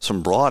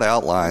some broad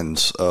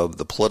outlines of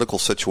the political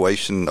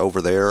situation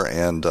over there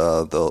and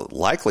the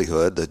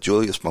likelihood that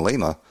Julius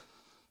Malema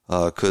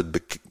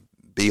could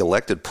be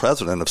elected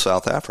president of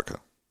South Africa.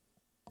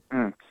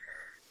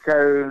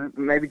 So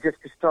maybe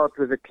just to start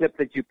with a clip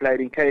that you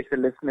played in case the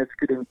listeners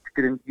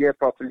couldn't hear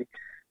properly.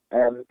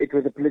 It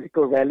was a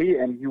political rally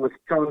and he was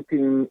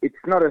chanting. It's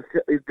not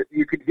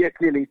you could hear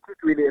clearly, it's not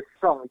really a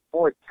song, it's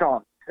more a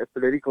chant, a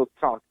political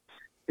chant.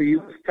 So he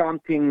was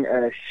chanting,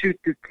 shoot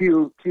to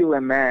kill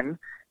a man.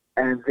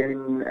 And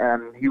then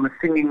he was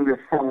singing the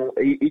song.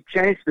 He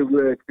changed the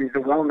words. There's a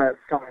well-known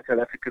song in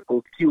South Africa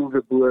called Kill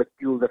the Boer,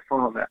 Kill the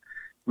Farmer,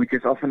 which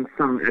is often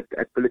sung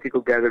at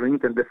political gatherings,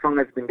 and the song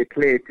has been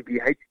declared to be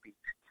hate speech.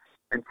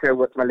 And so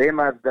what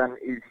Malema has done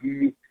is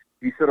he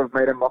sort of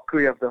made a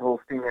mockery of the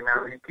whole thing, and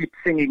now he keeps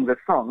singing the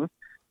song,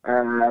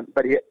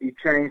 but he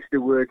changed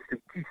the words to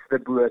kiss the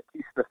Boer,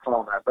 kiss the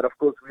farmer. But of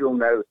course we all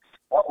know,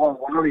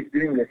 while he's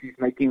doing this, he's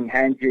making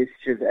hand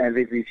gestures as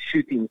if he's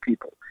shooting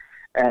people.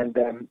 And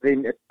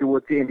then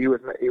towards the end, he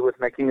was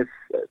making a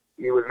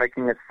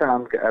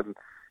sound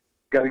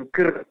going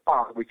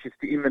kirpa, which is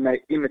to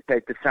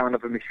imitate the sound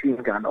of a machine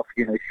gun of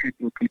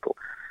shooting people.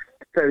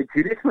 So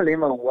Julius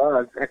Malema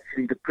was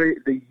actually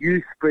the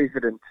youth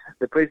president,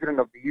 the president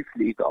of the Youth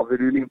League of the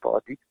ruling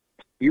party.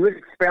 He was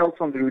expelled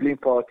from the ruling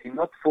party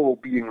not for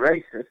being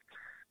racist,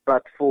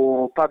 but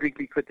for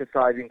publicly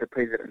criticizing the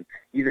president.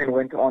 He then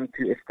went on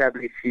to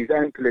establish his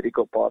own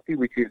political party,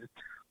 which is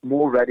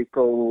more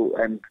radical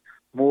and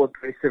more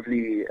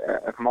aggressively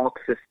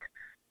Marxist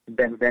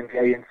than the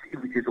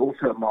ANC, which is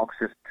also a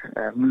Marxist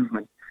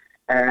movement.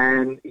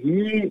 And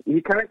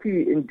he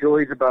currently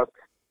enjoys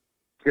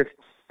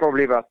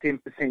probably about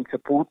 10%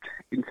 support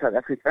in South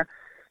Africa.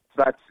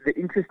 But the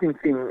interesting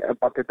thing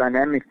about the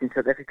dynamics in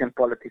South African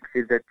politics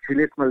is that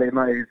Julius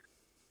Malema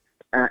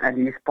and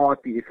his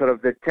party is sort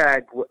of the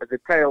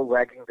tail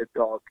wagging the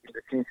dog, in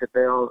the sense that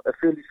they are a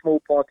fairly small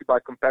party by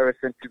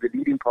comparison to the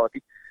leading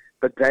party,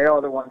 but they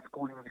are the ones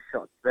calling the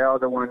shots.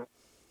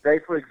 They,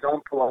 for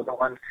example, are the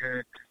ones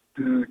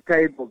who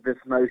tabled this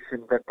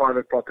motion that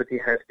private property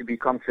has to be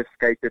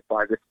confiscated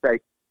by the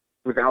state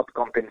without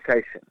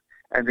compensation.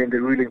 And then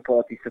the ruling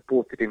party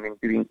supported him in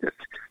doing this.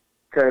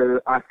 So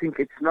I think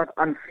it's not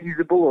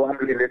unfeasible or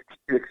unrealistic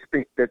to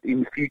expect that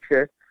in the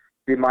future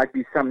there might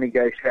be some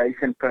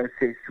negotiation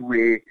process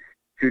where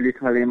Julius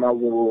Malema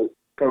will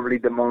probably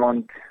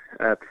demand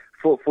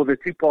for the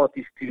two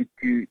parties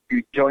to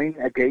join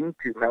again,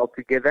 to meld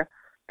together,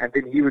 and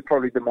then he would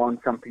probably demand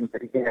something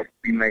that he has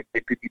to be made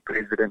deputy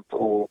president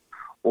or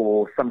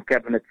some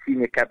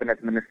senior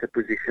cabinet minister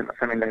position or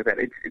something like that.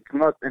 It's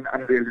not an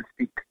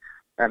unrealistic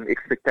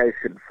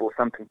expectation for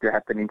something to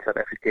happen in South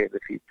Africa in the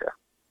future.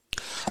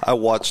 I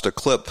watched a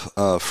clip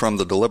from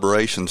the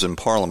deliberations in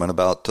Parliament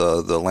about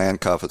the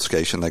land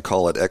confiscation. They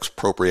call it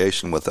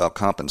expropriation without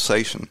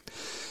compensation.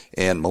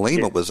 And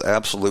Malema was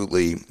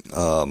absolutely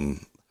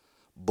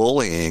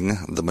bullying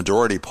the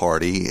majority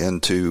party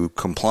into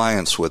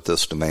compliance with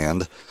this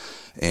demand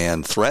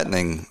and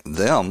threatening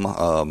them,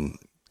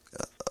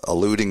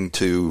 alluding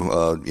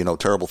to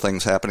terrible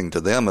things happening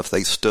to them if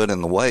they stood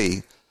in the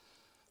way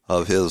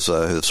of his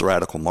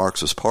radical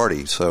Marxist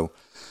party. So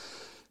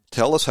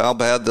tell us how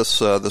bad this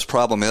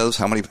problem is.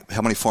 How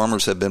many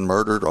farmers have been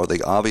murdered? Are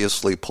they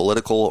obviously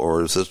political,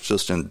 or is this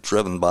just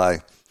driven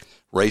by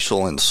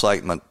racial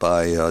incitement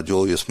by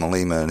Julius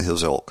Malema and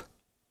his ilk?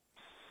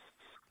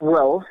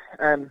 Well,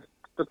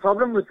 the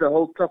problem with the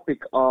whole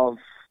topic of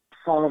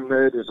farm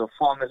murders or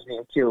farmers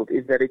being killed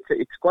is that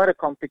it's quite a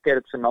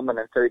complicated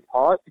phenomenon, so it's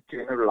hard to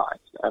generalize.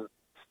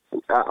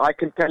 I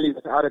can tell you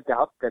without a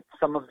doubt that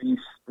some of these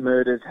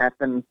murders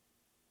happen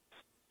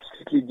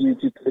strictly due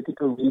to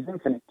political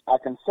reasons, and I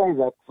can say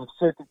that for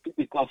certain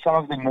people, because some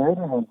of the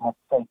murderers have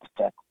stated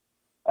that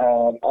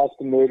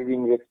after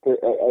murdering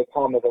a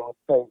farmer, they would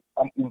say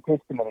in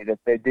testimony that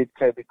they did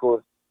so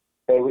because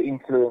they were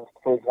influenced,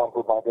 for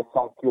example, by the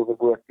song "Kill the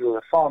Boer, Kill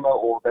the Farmer,"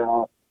 or they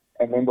are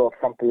a member of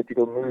some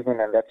political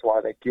movement, and that's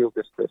why they killed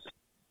this person.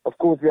 Of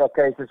course, there are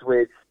cases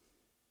where it's,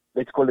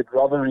 let's call it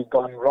robbery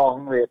gone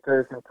wrong, where a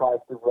person tries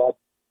to rob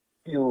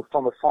fuel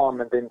from a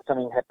farm and then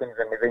something happens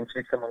and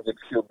eventually someone gets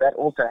killed. That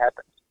also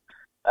happens.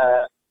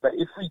 But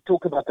if we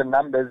talk about the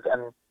numbers,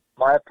 and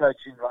my approach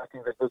in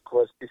writing the book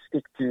was to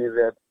stick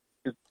to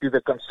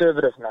the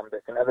conservative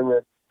numbers. In other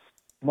words,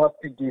 not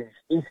to give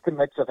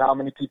estimates of how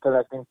many people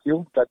have been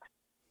killed, but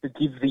to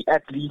give the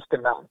at least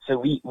amount. So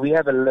we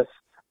have a list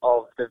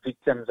of the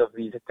victims of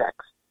these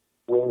attacks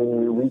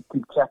where we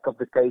keep track of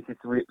the cases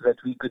that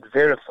we could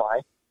verify,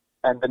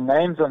 and the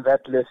names on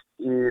that list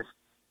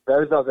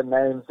those are the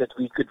names that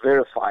we could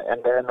verify.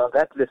 And then on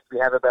that list we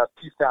have about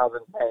 2,000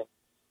 names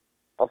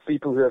of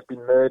people who have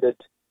been murdered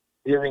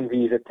during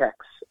these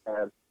attacks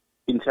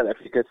in South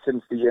Africa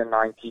since the year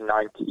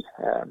 1990.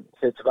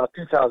 So it's about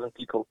 2,000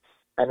 people,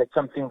 and it's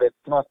something that's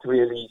not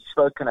really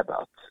spoken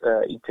about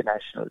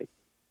internationally.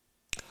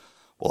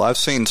 Well, I've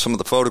seen some of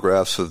the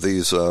photographs of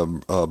these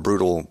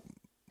brutal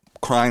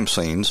crime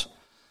scenes,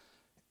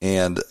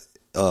 and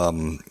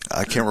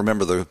I can't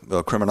remember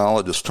the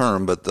criminologist's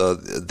term, but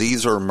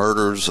these are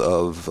murders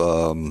of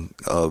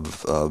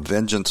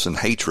vengeance and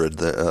hatred.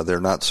 They're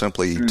not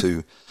simply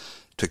to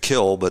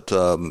kill, but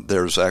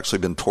there's actually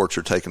been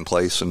torture taking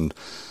place and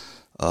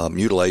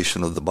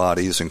mutilation of the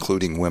bodies,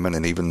 including women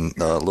and even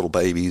little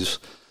babies.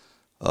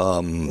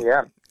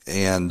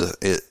 And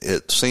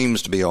it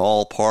seems to be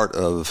all part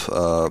of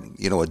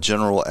a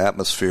general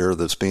atmosphere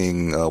that's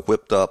being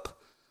whipped up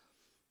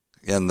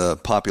in the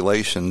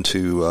population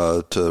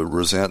to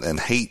resent and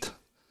hate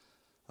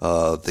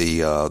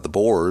the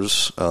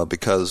Boers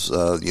because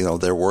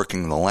they're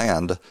working the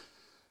land.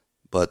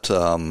 But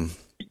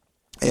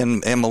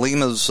and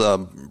Malima's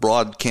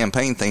broad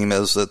campaign theme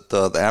is that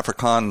the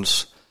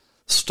Afrikaans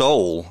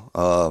stole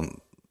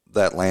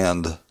that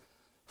land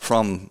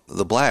from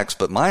the blacks,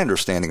 but my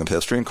understanding of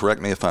history, and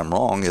correct me if I'm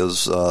wrong, is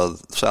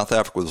South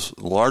Africa was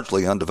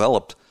largely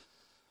undeveloped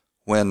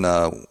when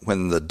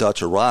the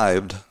Dutch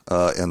arrived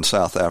in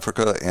South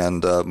Africa,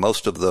 and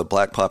most of the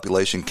black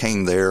population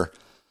came there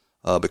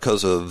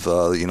because of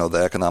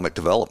the economic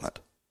development.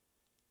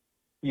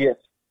 Yes.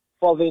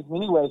 Well, there's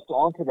many ways to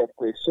answer that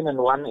question, and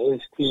one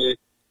is to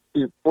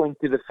point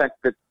to the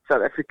fact that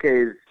South Africa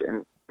is,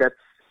 and that's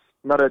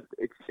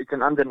it's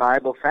an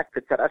undeniable fact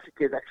that South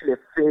Africa is actually a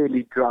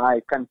fairly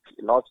dry country.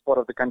 A large part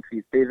of the country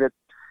is desert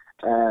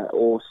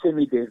or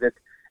semi-desert,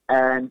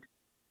 and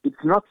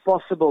it's not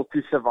possible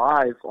to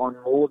survive on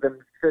more than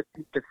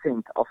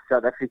 30% of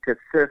South Africa's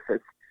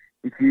surface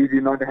if you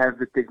do not have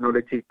the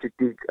technology to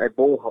dig a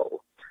borehole.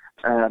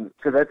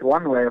 So that's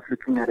one way of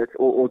looking at it,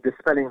 or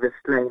dispelling this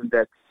claim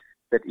that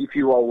if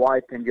you are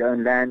white and you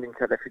own land in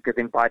South Africa,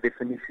 then by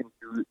definition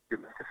you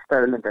must have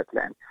stolen that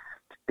land.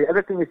 The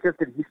other thing is just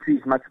that history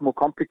is much more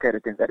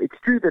complicated than that. It's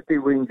true that there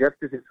were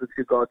injustices with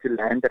regard to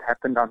land that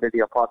happened under the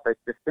apartheid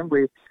system,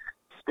 where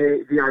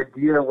the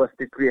idea was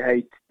to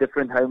create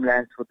different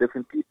homelands for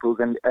different peoples,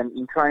 and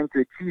in trying to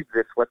achieve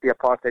this, what the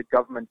apartheid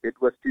government did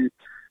was to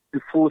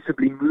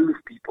forcibly move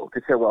people,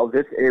 to say, well,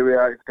 this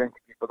area is going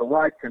to be for the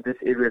whites, and this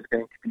area is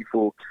going to be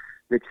for,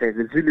 let's say,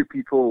 the Zulu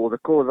people or the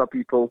Xhosa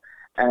people.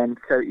 And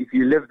so if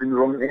you lived in the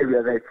wrong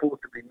area, they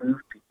forcibly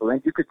moved people.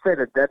 And you could say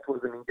that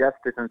was an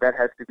injustice and that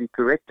has to be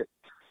corrected.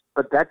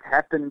 But that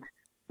happened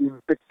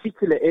in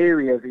particular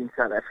areas in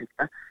South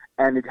Africa,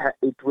 and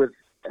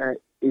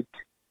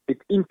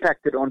it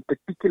impacted on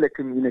particular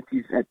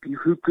communities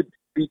who could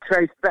be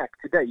traced back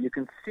today. You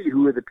can see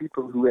who are the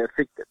people who were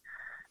affected.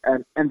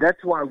 And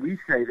that's why we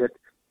say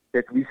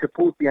that we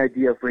support the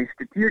idea of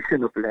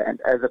restitution of land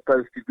as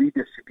opposed to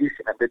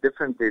redistribution. And the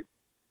difference is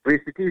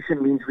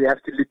restitution means we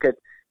have to look at,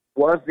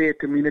 was there a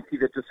community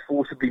that was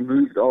forcibly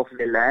moved off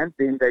their land?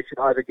 Then they should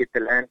either get the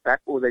land back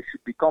or they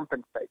should be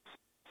compensated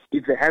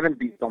if they haven't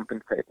been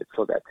compensated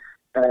for that.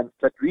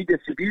 But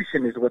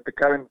redistribution is what the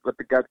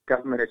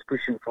government is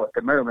pushing for at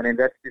the moment, and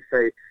that's to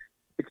say,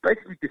 it's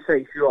basically to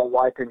say if you are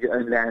white and you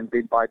own land,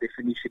 then by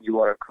definition you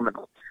are a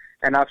criminal.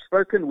 And I've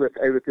spoken with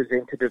a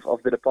representative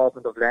of the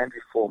Department of Land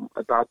Reform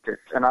about this,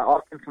 and I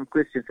asked him some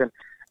questions,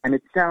 and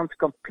it sounds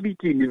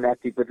completely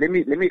lunatic, but let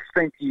me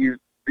explain to you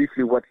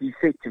briefly what he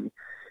said to me.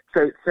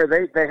 So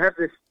they have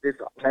this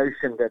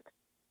notion that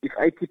if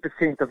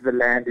 80% of the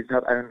land is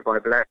not owned by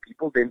black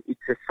people, then it's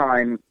a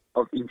sign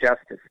of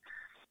injustice.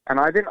 And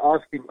I then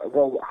asked him,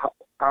 well,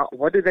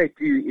 what do they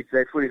do if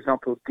they, for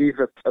example, give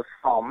a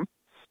farm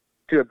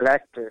to a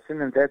black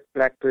person, and that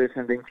black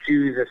person then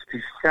chooses to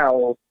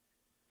sell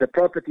the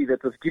property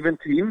that was given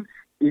to him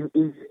in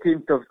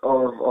instinct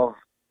of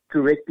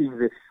correcting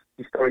this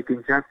historic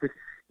injustice?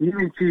 He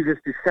then chooses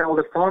to sell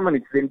the farm, and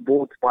it's then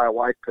bought by a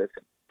white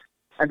person.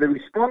 And the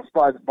response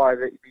by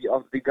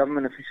the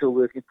government official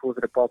working for the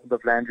Department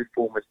of Land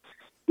Reform is,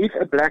 if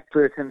a black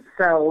person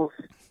sells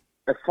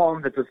a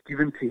farm that was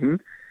given to him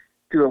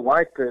to a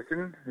white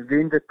person,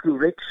 then the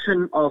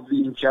correction of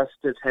the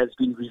injustice has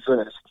been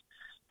reversed.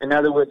 In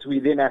other words, we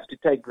then have to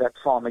take that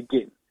farm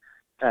again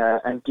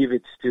and give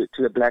it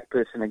to a black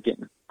person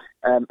again.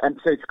 And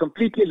so it's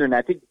completely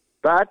lunatic,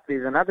 but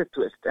there's another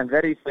twist, and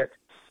that is that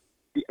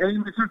the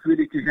aim is not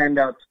really to hand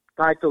out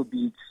title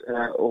deeds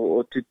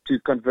or to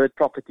convert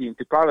property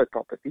into private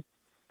property.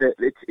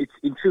 It's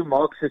in true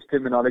Marxist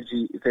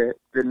terminology,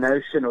 the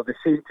notion or the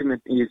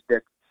sentiment is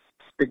that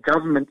the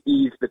government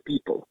is the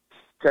people.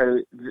 So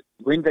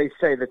when they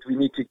say that we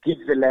need to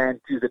give the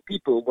land to the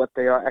people, what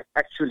they are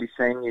actually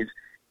saying is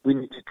we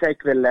need to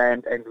take the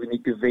land and we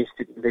need to vest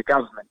it in the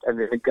government, and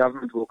then the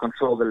government will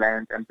control the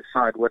land and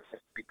decide what has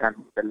to be done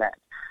with the land.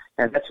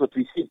 And that's what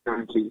we see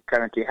currently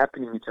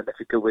happening in South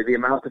Africa, where the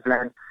amount of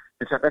land,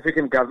 the South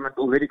African government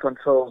already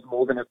controls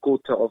more than a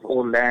quarter of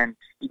all land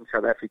in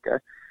South Africa,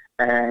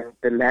 and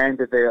the land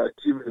that they are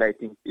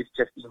accumulating is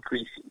just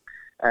increasing.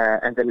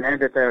 And the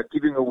land that they are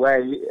giving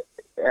away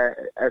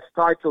as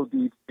title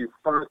deeds to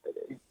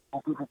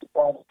people to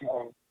private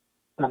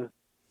land,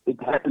 it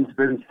happens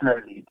very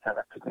slowly in South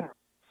Africa.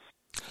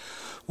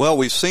 Well,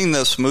 we've seen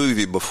this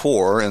movie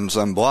before in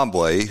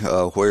Zimbabwe,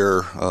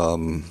 where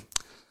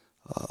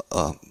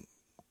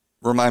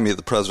remind me of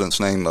the president's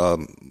name.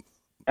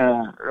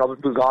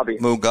 Robert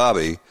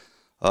Mugabe.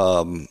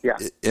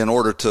 In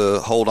order to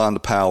hold on to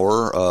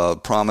power,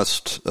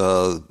 promised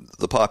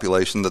the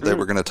population that they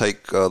were going to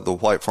take the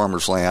white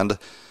farmers' land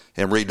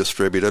and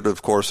redistribute it.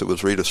 Of course, it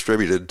was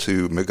redistributed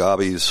to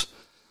Mugabe's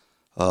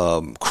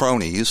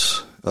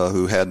cronies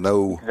who had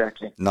no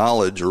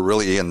knowledge or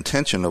really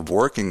intention of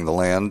working the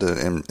land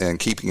and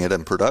keeping it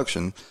in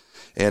production.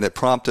 And it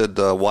prompted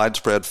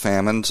widespread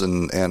famines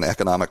and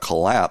economic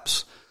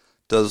collapse.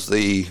 Does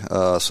the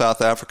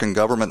South African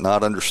government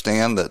not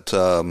understand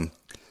that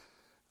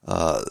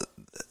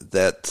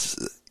that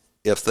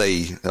if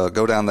they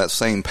go down that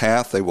same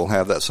path, they will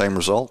have that same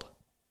result?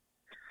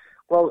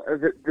 Well,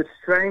 the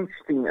strange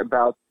thing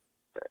about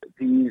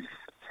these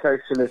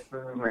socialist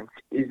movements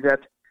is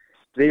that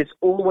there's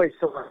always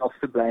someone else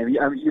to blame.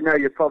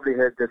 You've probably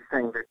heard this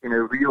saying that,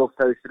 real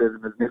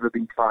socialism has never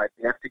been tried.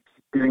 You have to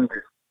keep doing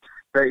this.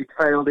 So it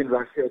failed in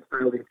Russia, it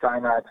failed in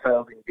China, it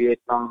failed in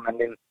Vietnam, and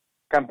in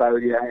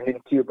Cambodia, and in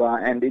Cuba,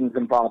 and in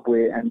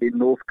Zimbabwe, and in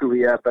North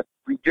Korea, but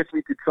we just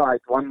need to try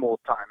it one more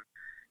time.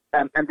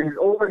 And there's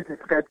always a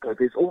scapegoat.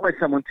 There's always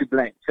someone to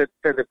blame. So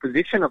the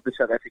position of the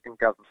South African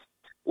government,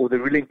 or the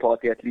ruling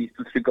party at least,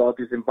 with regard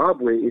to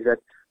Zimbabwe, is that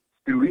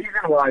the reason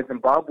why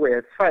Zimbabwe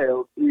has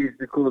failed is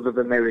because of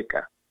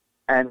America.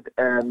 And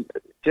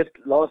just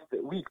last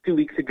week, 2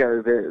 weeks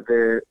ago,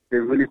 the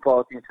ruling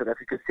party in South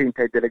Africa sent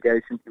a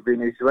delegation to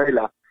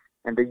Venezuela,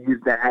 and they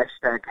used the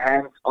hashtag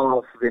Hands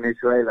Off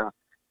Venezuela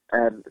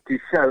to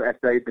show, as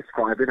they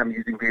describe it, I'm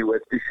using their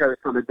words, to show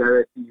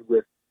solidarity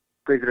with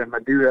President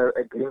Maduro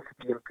against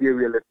the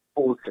imperialist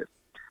forces.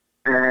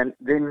 And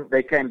then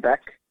they came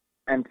back,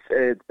 and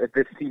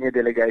this senior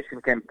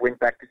delegation went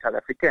back to South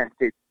Africa and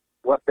said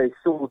what they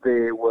saw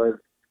there was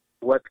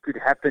what could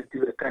happen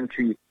to a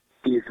country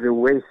is the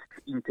West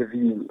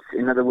intervenes.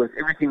 In other words,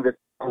 everything that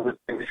was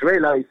in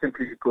Venezuela is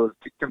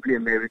simply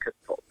America's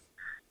fault.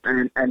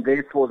 And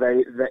therefore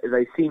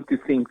they seem to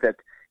think that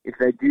if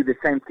they do the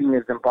same thing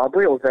as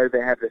Zimbabwe, although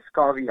they have this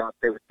caveat,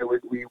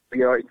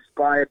 we are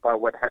inspired by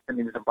what happened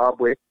in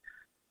Zimbabwe,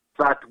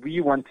 but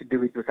we want to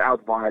do it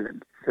without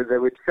violence. So they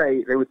would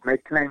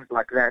make claims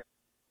like that,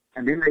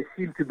 and then they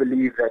seem to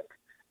believe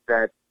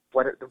that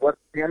what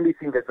the only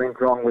thing that went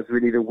wrong was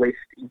really the West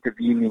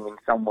intervening in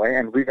some way,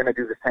 and we're going to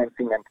do the same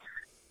thing. And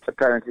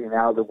apparently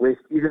now the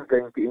West isn't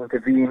going to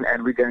intervene,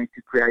 and we're going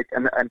to create.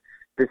 And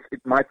this,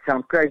 it might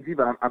sound crazy,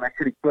 but I'm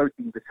actually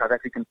quoting the South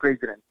African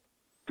president,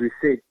 who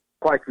said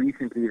quite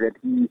recently that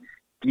he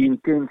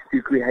intends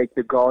to create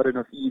the Garden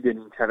of Eden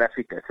in South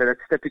Africa. So that's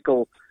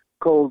typical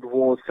Cold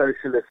War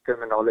socialist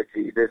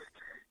terminology. This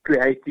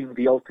creating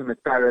the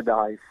ultimate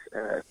paradise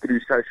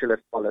through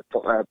socialist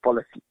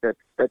policy.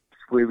 That's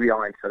where we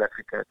are in South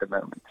Africa at the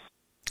moment.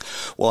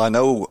 Well, I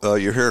know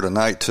you're here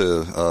tonight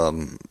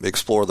to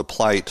explore the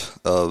plight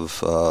of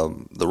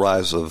the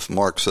rise of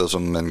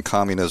Marxism and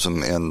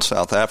communism in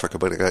South Africa,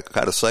 but I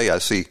got to say I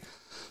see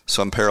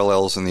some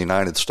parallels in the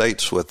United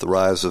States with the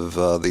rise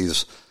of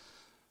these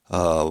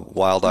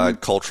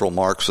wild-eyed cultural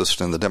Marxists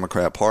in the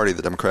Democrat Party.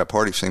 The Democrat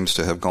Party seems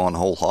to have gone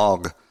whole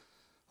hog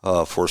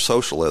for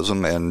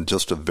socialism and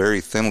just a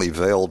very thinly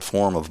veiled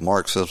form of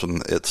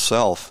Marxism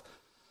itself.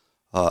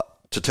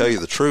 To tell you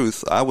the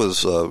truth, I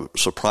was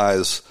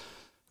surprised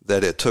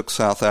that it took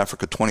South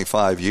Africa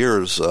 25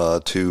 years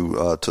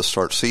to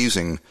start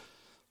seizing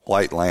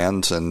white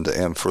lands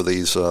and for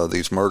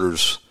these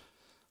murders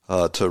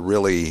to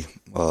really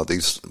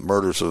these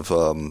murders of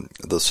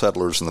the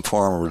settlers and the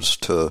farmers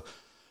to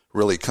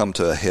really come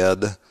to a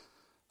head.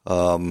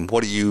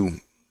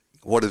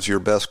 What is your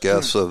best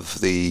guess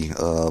of the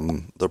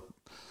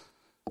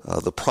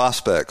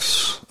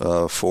prospects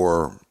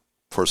for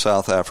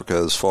South Africa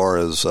as far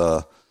as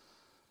a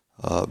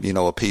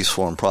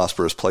peaceful and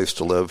prosperous place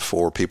to live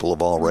for people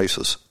of all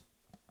races?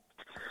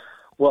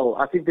 Well,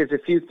 I think there's a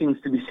few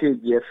things to be said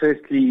here.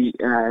 Firstly,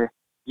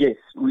 yes,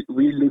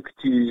 we look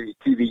to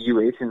the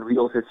U.S. and we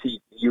also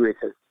see the U.S.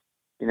 as,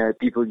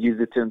 people use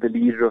the term the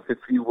leader of the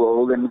free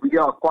world, and we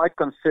are quite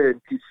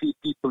concerned to see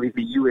people in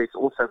the U.S.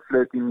 also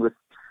flirting with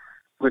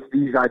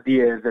these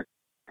ideas that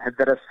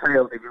that has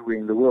failed everywhere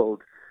in the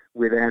world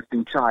where they have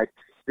been tried.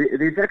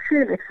 There's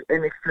actually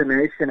an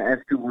explanation as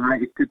to why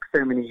it took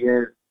so many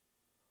years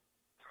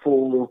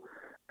for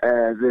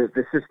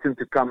the system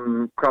to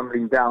come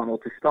crumbling down or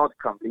to start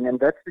crumbling, and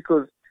that's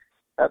because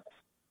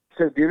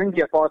so during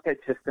the apartheid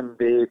system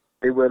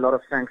there were a lot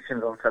of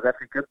sanctions on South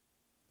Africa,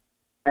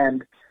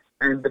 and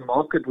the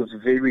market was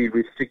very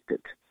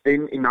restricted.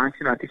 Then in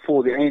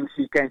 1994, the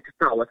ANC came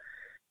to power.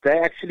 They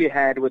actually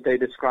had what they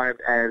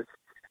described as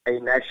a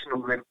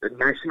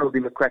national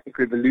democratic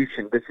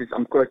revolution. This is,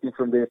 I'm quoting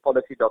from their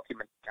policy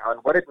document now,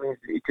 and what it means,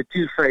 it's a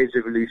two-phase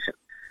revolution.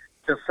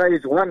 So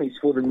phase one is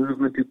for the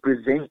movement to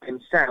present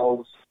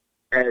themselves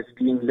as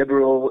being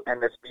liberal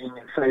and as being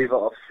in favor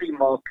of free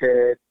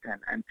market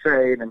and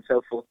trade and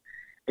so forth,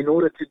 in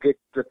order to get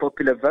the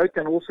popular vote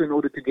and also in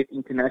order to get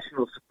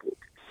international support.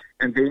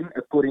 And then,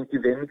 according to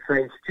them,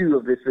 phase two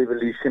of this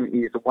revolution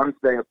is once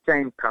they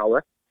obtain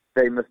power,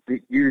 they must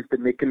use the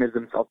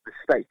mechanisms of the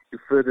state to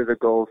further the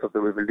goals of the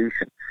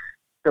revolution.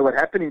 So what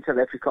happened in South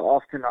Africa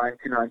after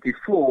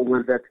 1994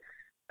 was that,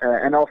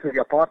 and after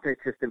the apartheid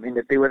system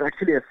ended, there was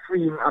actually a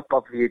freeing up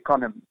of the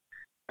economy.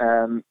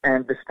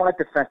 And despite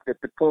the fact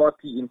that the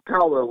party in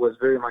power was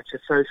very much a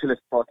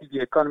socialist party,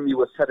 the economy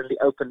was suddenly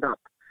opened up,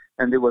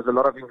 and there was a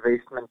lot of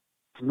investment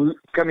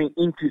coming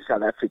into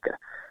South Africa.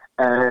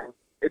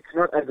 It's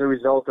not as a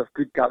result of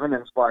good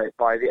governance by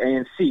the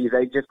ANC.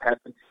 They just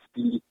happened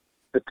to be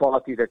the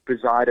party that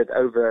presided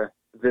over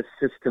this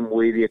system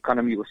where the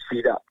economy was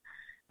freed up.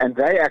 And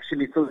they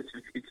actually thought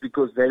it's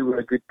because they were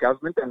a good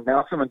government, and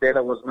Nelson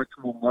Mandela was much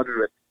more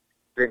moderate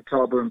than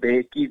Thabo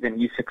Mbeki, than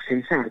his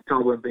successor, and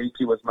Thabo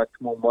Mbeki was much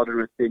more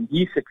moderate than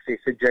his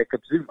successor,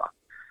 Jacob Zuma.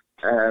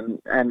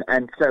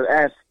 And so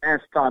as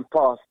time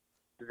passed,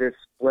 this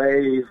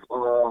wave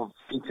of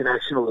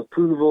international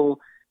approval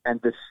and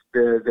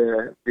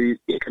the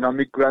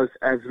economic growth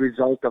as a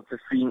result of the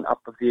freeing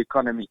up of the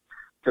economy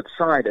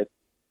subsided.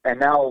 And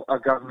now our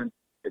government,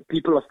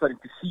 people are starting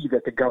to see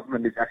that the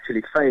government is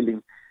actually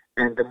failing.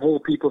 And the more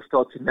people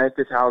start to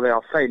notice how they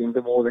are failing,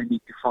 the more they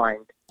need to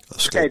find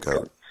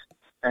scapegoats.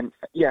 And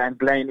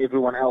blame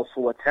everyone else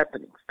for what's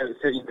happening.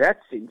 So in that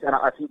sense, and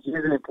I think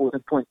here's an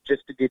important point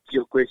just to get to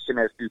your question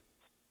as to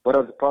what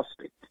are the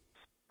prospects.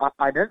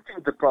 I don't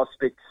think the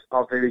prospects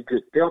are very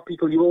good. There are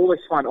people, you always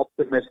find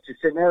optimists who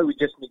say, no, we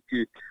just need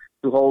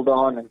to hold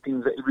on and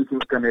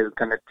everything's going to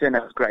turn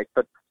out great.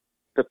 But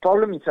the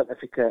problem in South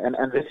Africa,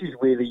 and this is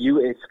where the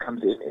U.S.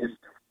 comes in, is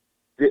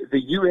the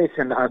U.S.,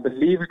 and I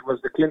believe it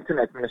was the Clinton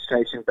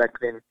administration back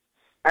then,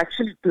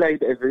 actually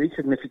played a very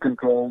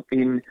significant role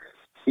in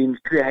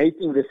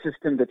creating the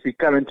system that we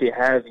currently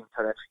have in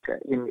South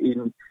Africa,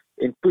 in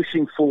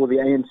pushing for the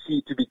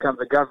ANC to become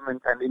the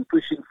government and in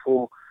pushing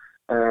for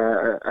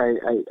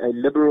a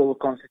liberal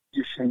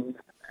constitution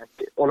and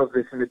all of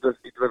this, and it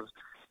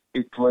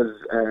was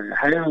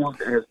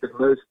hailed as the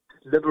most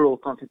liberal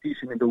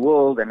constitution in the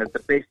world and as the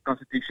best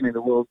constitution in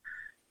the world.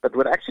 But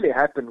what actually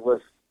happened was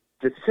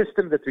the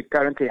system that we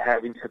currently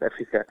have in South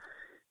Africa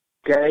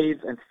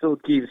gave and still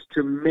gives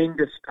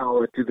tremendous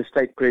power to the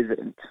state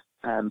president.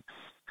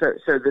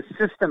 So the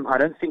system, I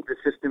don't think the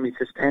system is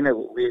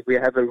sustainable. We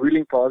have a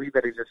ruling party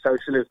that is a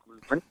socialist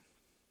movement,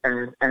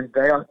 and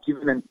they are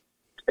given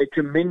a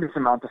tremendous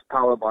amount of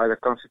power by the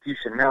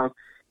Constitution. Now,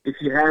 if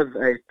you have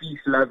a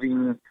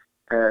peace-loving,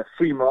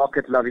 free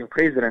market-loving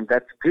president,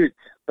 that's good.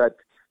 But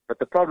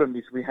the problem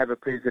is we have a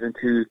president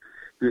who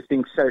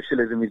thinks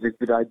socialism is a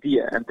good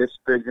idea, and this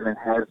president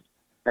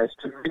has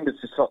tremendous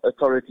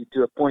authority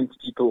to appoint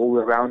people all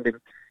around him.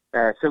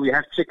 So we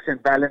have checks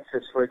and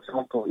balances, for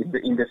example, in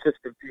the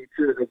system to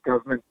ensure that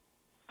government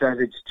does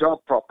its job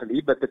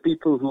properly. But the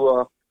people who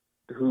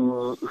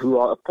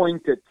are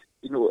appointed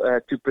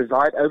to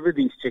preside over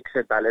these checks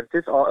and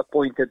balances are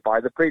appointed by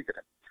the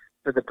president.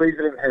 So the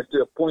president has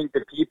to appoint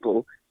the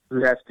people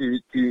who have to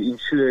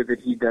ensure that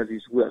he does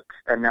his work.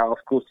 And now,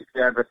 of course, if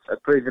you have a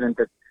president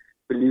that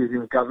believes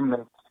in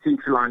government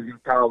centralizing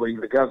power in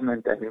the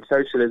government and in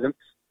socialism,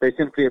 they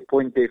simply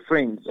appoint their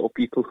friends or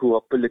people who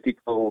are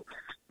political,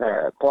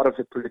 part of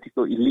the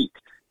political elite.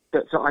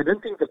 So I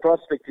don't think the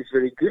prospect is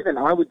very good, and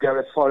I would go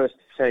as far as to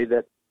say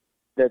that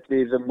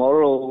there's a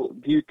moral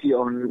duty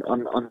on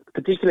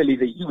particularly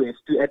the U.S.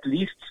 to at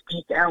least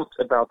speak out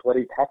about what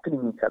is happening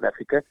in South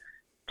Africa,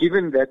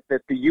 given that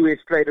the U.S.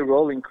 played a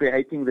role in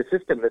creating the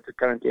system that we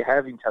currently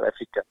have in South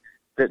Africa.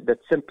 That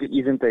simply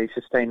isn't a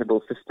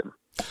sustainable system.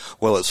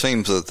 Well, it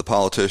seems that the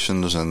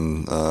politicians,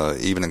 and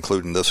even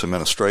including this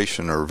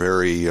administration, are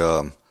very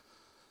at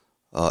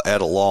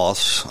a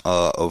loss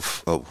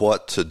of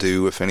what to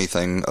do, if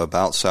anything,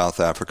 about South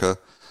Africa.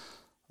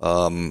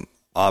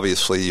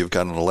 Obviously, you've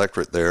got an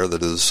electorate there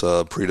that is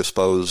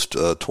predisposed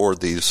toward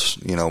these,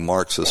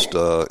 Marxist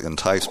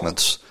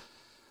enticements,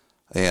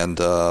 and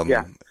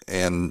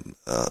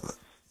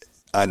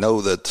I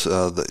know that,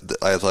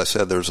 as I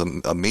said, there's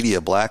a media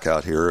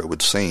blackout here, it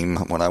would seem,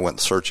 when I went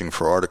searching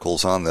for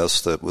articles on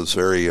this, that was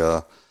very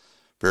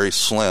very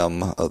slim,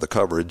 the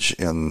coverage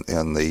in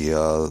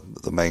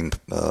the main,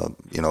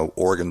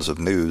 organs of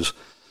news.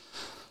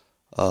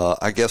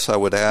 I guess I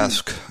would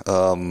ask,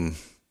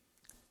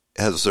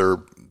 has there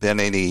been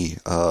any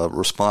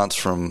response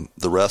from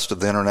the rest of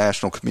the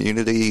international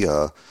community,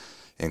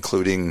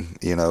 including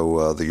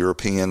the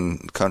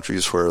European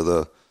countries where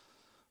the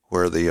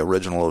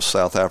original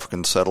South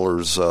African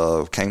settlers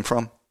came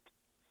from?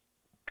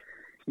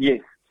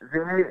 Yes,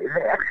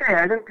 there actually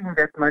hasn't been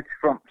that much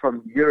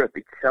from Europe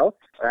itself,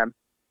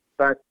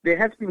 but there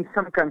has been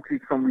some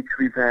countries from which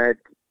we've had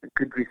a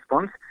good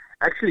response.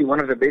 Actually, one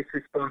of the best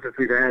responses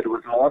we've had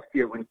was last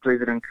year when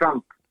President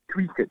Trump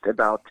tweeted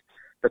about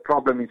the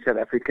problem in South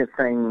Africa,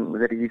 saying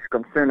that he's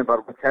concerned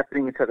about what's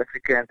happening in South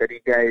Africa and that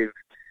he gave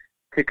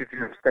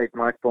Secretary of State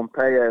Mike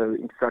Pompeo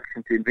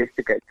instruction to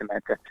investigate the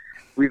matter.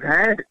 We've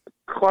had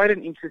quite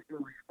an interesting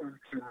response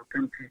from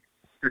countries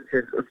such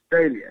as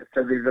Australia.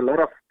 So there's a lot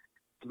of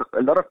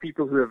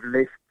people who have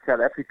left South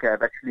Africa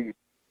have actually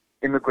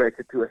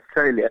immigrated to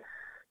Australia,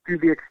 to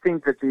the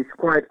extent that there's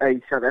quite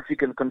a South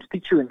African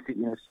constituency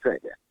in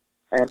Australia.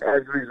 And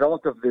as a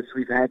result of this,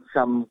 we've had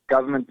some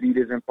government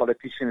leaders and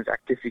politicians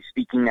actively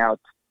speaking out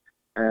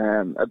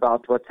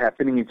about what's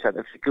happening in South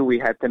Africa. We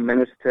had the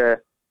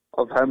Minister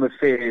of Home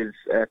Affairs,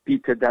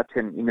 Peter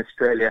Dutton, in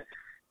Australia,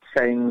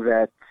 saying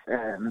that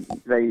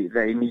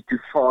they need to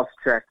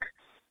fast-track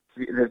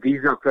the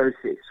visa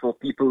process for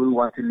people who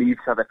want to leave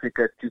South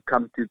Africa to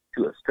come to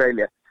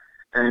Australia.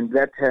 And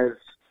that has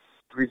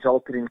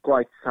resulted in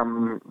quite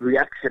some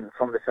reaction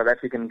from the South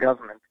African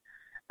government.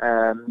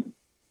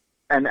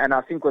 And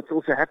I think what's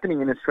also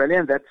happening in Australia,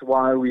 and that's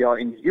why we are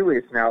in the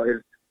US now,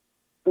 is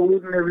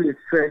ordinary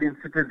Australian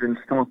citizens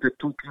started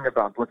talking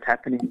about what's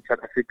happening in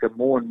South Africa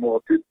more and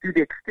more, to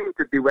the extent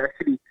that there were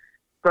actually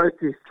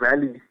protest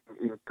rallies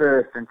in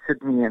Perth and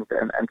Sydney and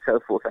so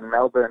forth, and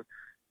Melbourne,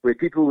 where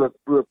people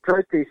were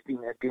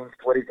protesting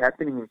against what is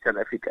happening in South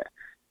Africa.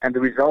 And the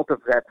result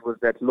of that was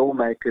that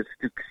lawmakers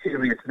took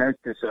serious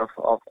notice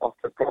of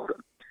the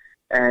problem.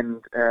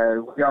 And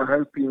we are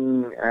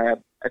hoping,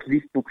 at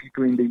least for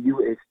people in the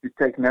US, to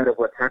take note of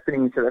what's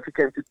happening in South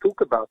Africa and to talk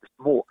about it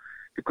more.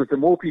 Because the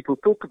more people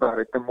talk about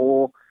it, the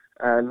more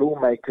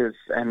lawmakers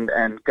and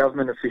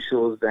government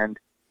officials and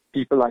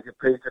people like the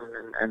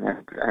President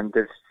and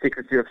the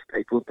Secretary of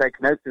State will take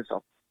notice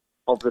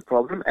of the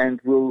problem and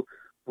will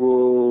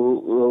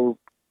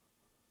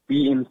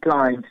be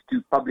inclined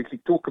to publicly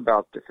talk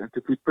about this and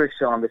to put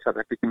pressure on the South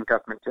African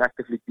government to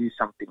actively do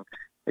something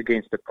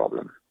against the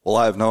problem. Well,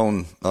 I've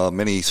known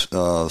many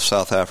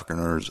South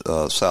Africans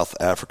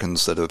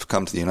that have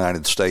come to the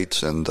United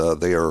States, and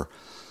they are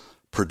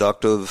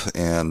productive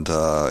and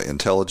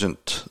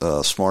intelligent,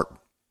 smart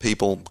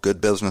people, good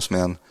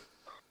businessmen,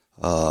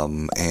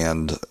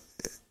 and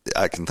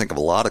I can think of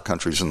a lot of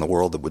countries in the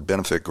world that would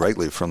benefit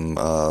greatly from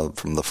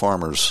the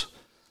farmers'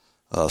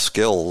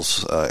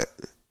 skills,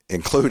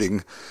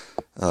 including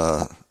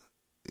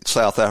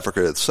South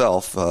Africa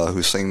itself,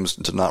 who seems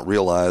to not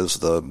realize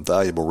the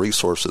valuable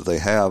resources they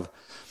have.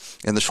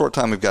 In the short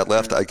time we've got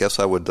left, I guess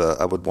I would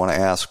want to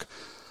ask.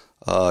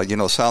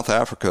 South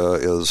Africa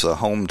is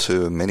home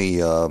to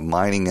many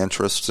mining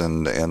interests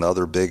and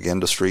other big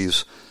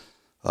industries.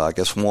 I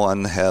guess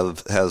one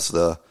has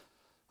the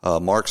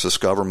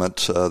Marxist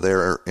government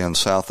there in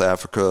South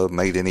Africa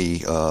made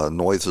any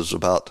noises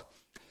about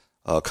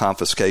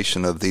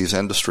confiscation of these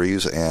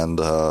industries, and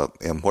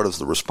what is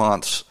the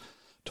response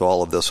to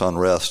all of this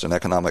unrest and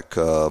economic,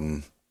 I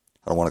don't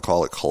want to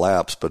call it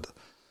collapse, but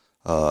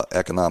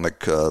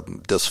economic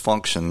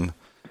dysfunction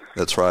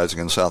that's rising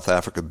in South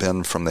Africa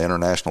been from the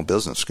international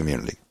business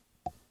community?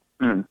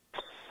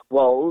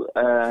 Well,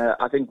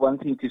 I think one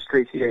thing to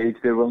stress here is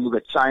the role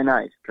that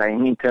China is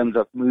playing in terms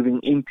of moving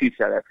into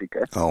South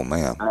Africa. Oh,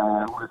 man.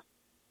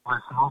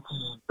 With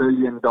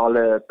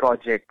multi-billion-dollar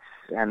projects,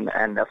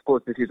 and of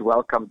course this is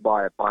welcomed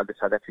by the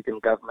South African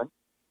government,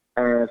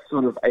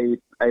 sort of a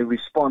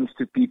response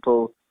to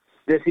people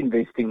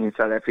disinvesting in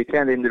South Africa.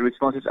 And then the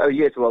response is, oh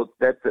yes, well,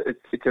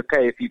 it's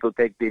okay if people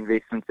take the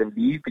investments and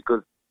leave,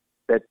 because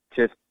that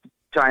just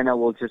China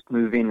will just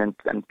move in and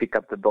pick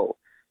up the ball.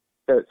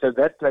 So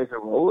that plays a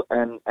role,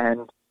 and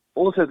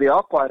also there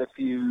are quite a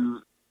few,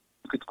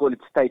 you could call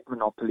it state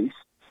monopolies,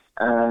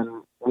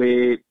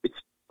 where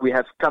we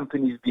have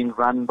companies being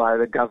run by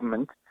the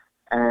government,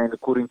 and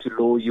according to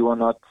law, you are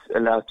not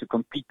allowed to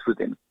compete with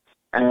them.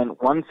 And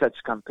one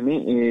such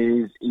company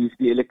is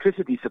the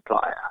electricity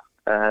supplier,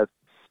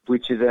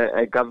 which is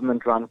a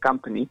government-run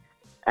company,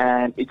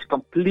 and it's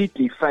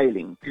completely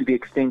failing to the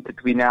extent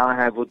that we now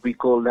have what we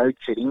call load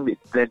shedding,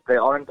 that they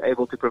aren't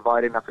able to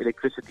provide enough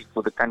electricity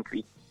for the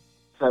country.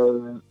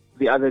 So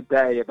the other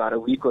day, about a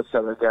week or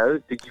so ago,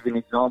 to give an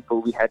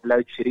example, we had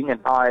load shedding, and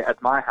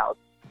at my house,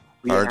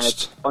 we had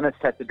on a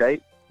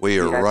Saturday. We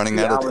are running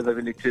out of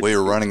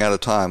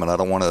time, and I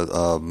don't want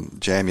to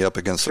jam you up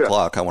against the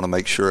clock. I want to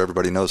make sure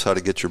everybody knows how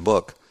to get your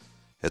book.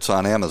 It's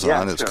on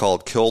Amazon. It's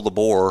called "Kill the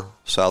Boer: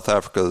 South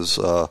Africa's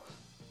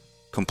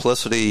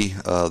Complicity,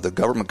 the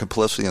Government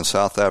Complicity in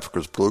South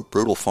Africa's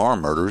Brutal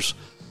Farm Murders."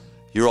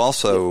 You're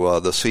also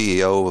the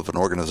CEO of an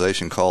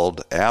organization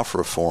called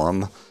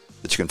AfriForum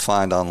that you can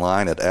find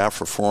online at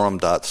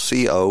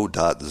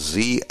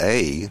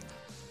afriforum.co.za.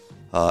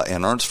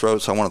 And Ernst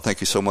Rhodes, I want to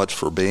thank you so much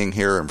for being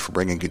here and for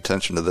bringing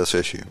attention to this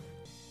issue.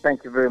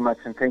 Thank you very much,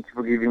 and thank you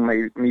for giving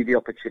me the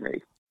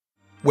opportunity.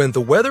 When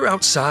the weather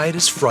outside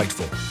is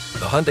frightful,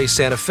 the Hyundai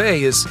Santa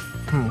Fe is,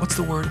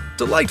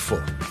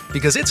 delightful.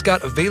 Because it's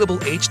got available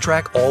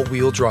H-Track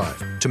all-wheel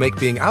drive to make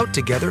being out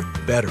together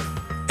better.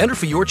 Enter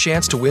for your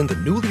chance to win the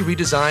newly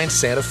redesigned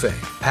Santa Fe,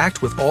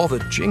 packed with all the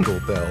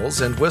jingle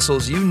bells and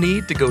whistles you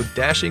need to go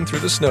dashing through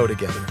the snow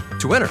together.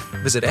 To enter,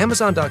 visit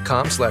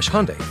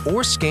Amazon.com/Hyundai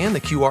or scan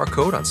the QR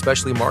code on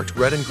specially marked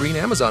red and green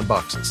Amazon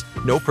boxes.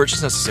 No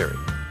purchase necessary.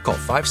 Call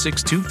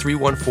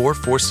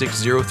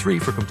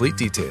 562-314-4603 for complete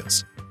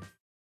details.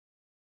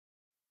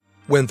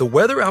 When the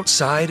weather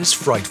outside is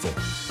frightful,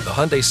 the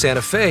Hyundai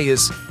Santa Fe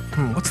is,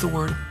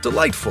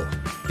 delightful.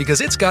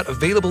 Because it's got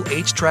available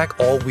H-Track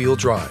all-wheel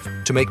drive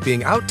to make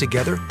being out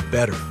together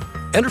better.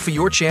 Enter for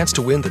your chance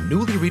to win the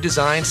newly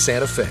redesigned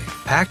Santa Fe,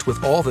 packed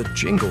with all the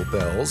jingle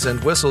bells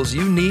and whistles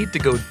you need to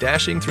go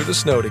dashing through the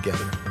snow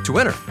together. To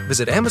enter,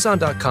 visit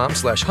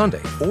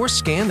Amazon.com/Hyundai or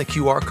scan the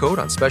QR code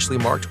on specially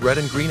marked red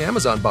and green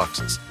Amazon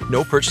boxes.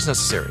 No purchase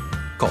necessary.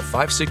 Call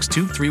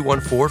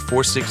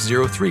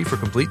 562-314-4603 for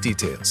complete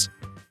details.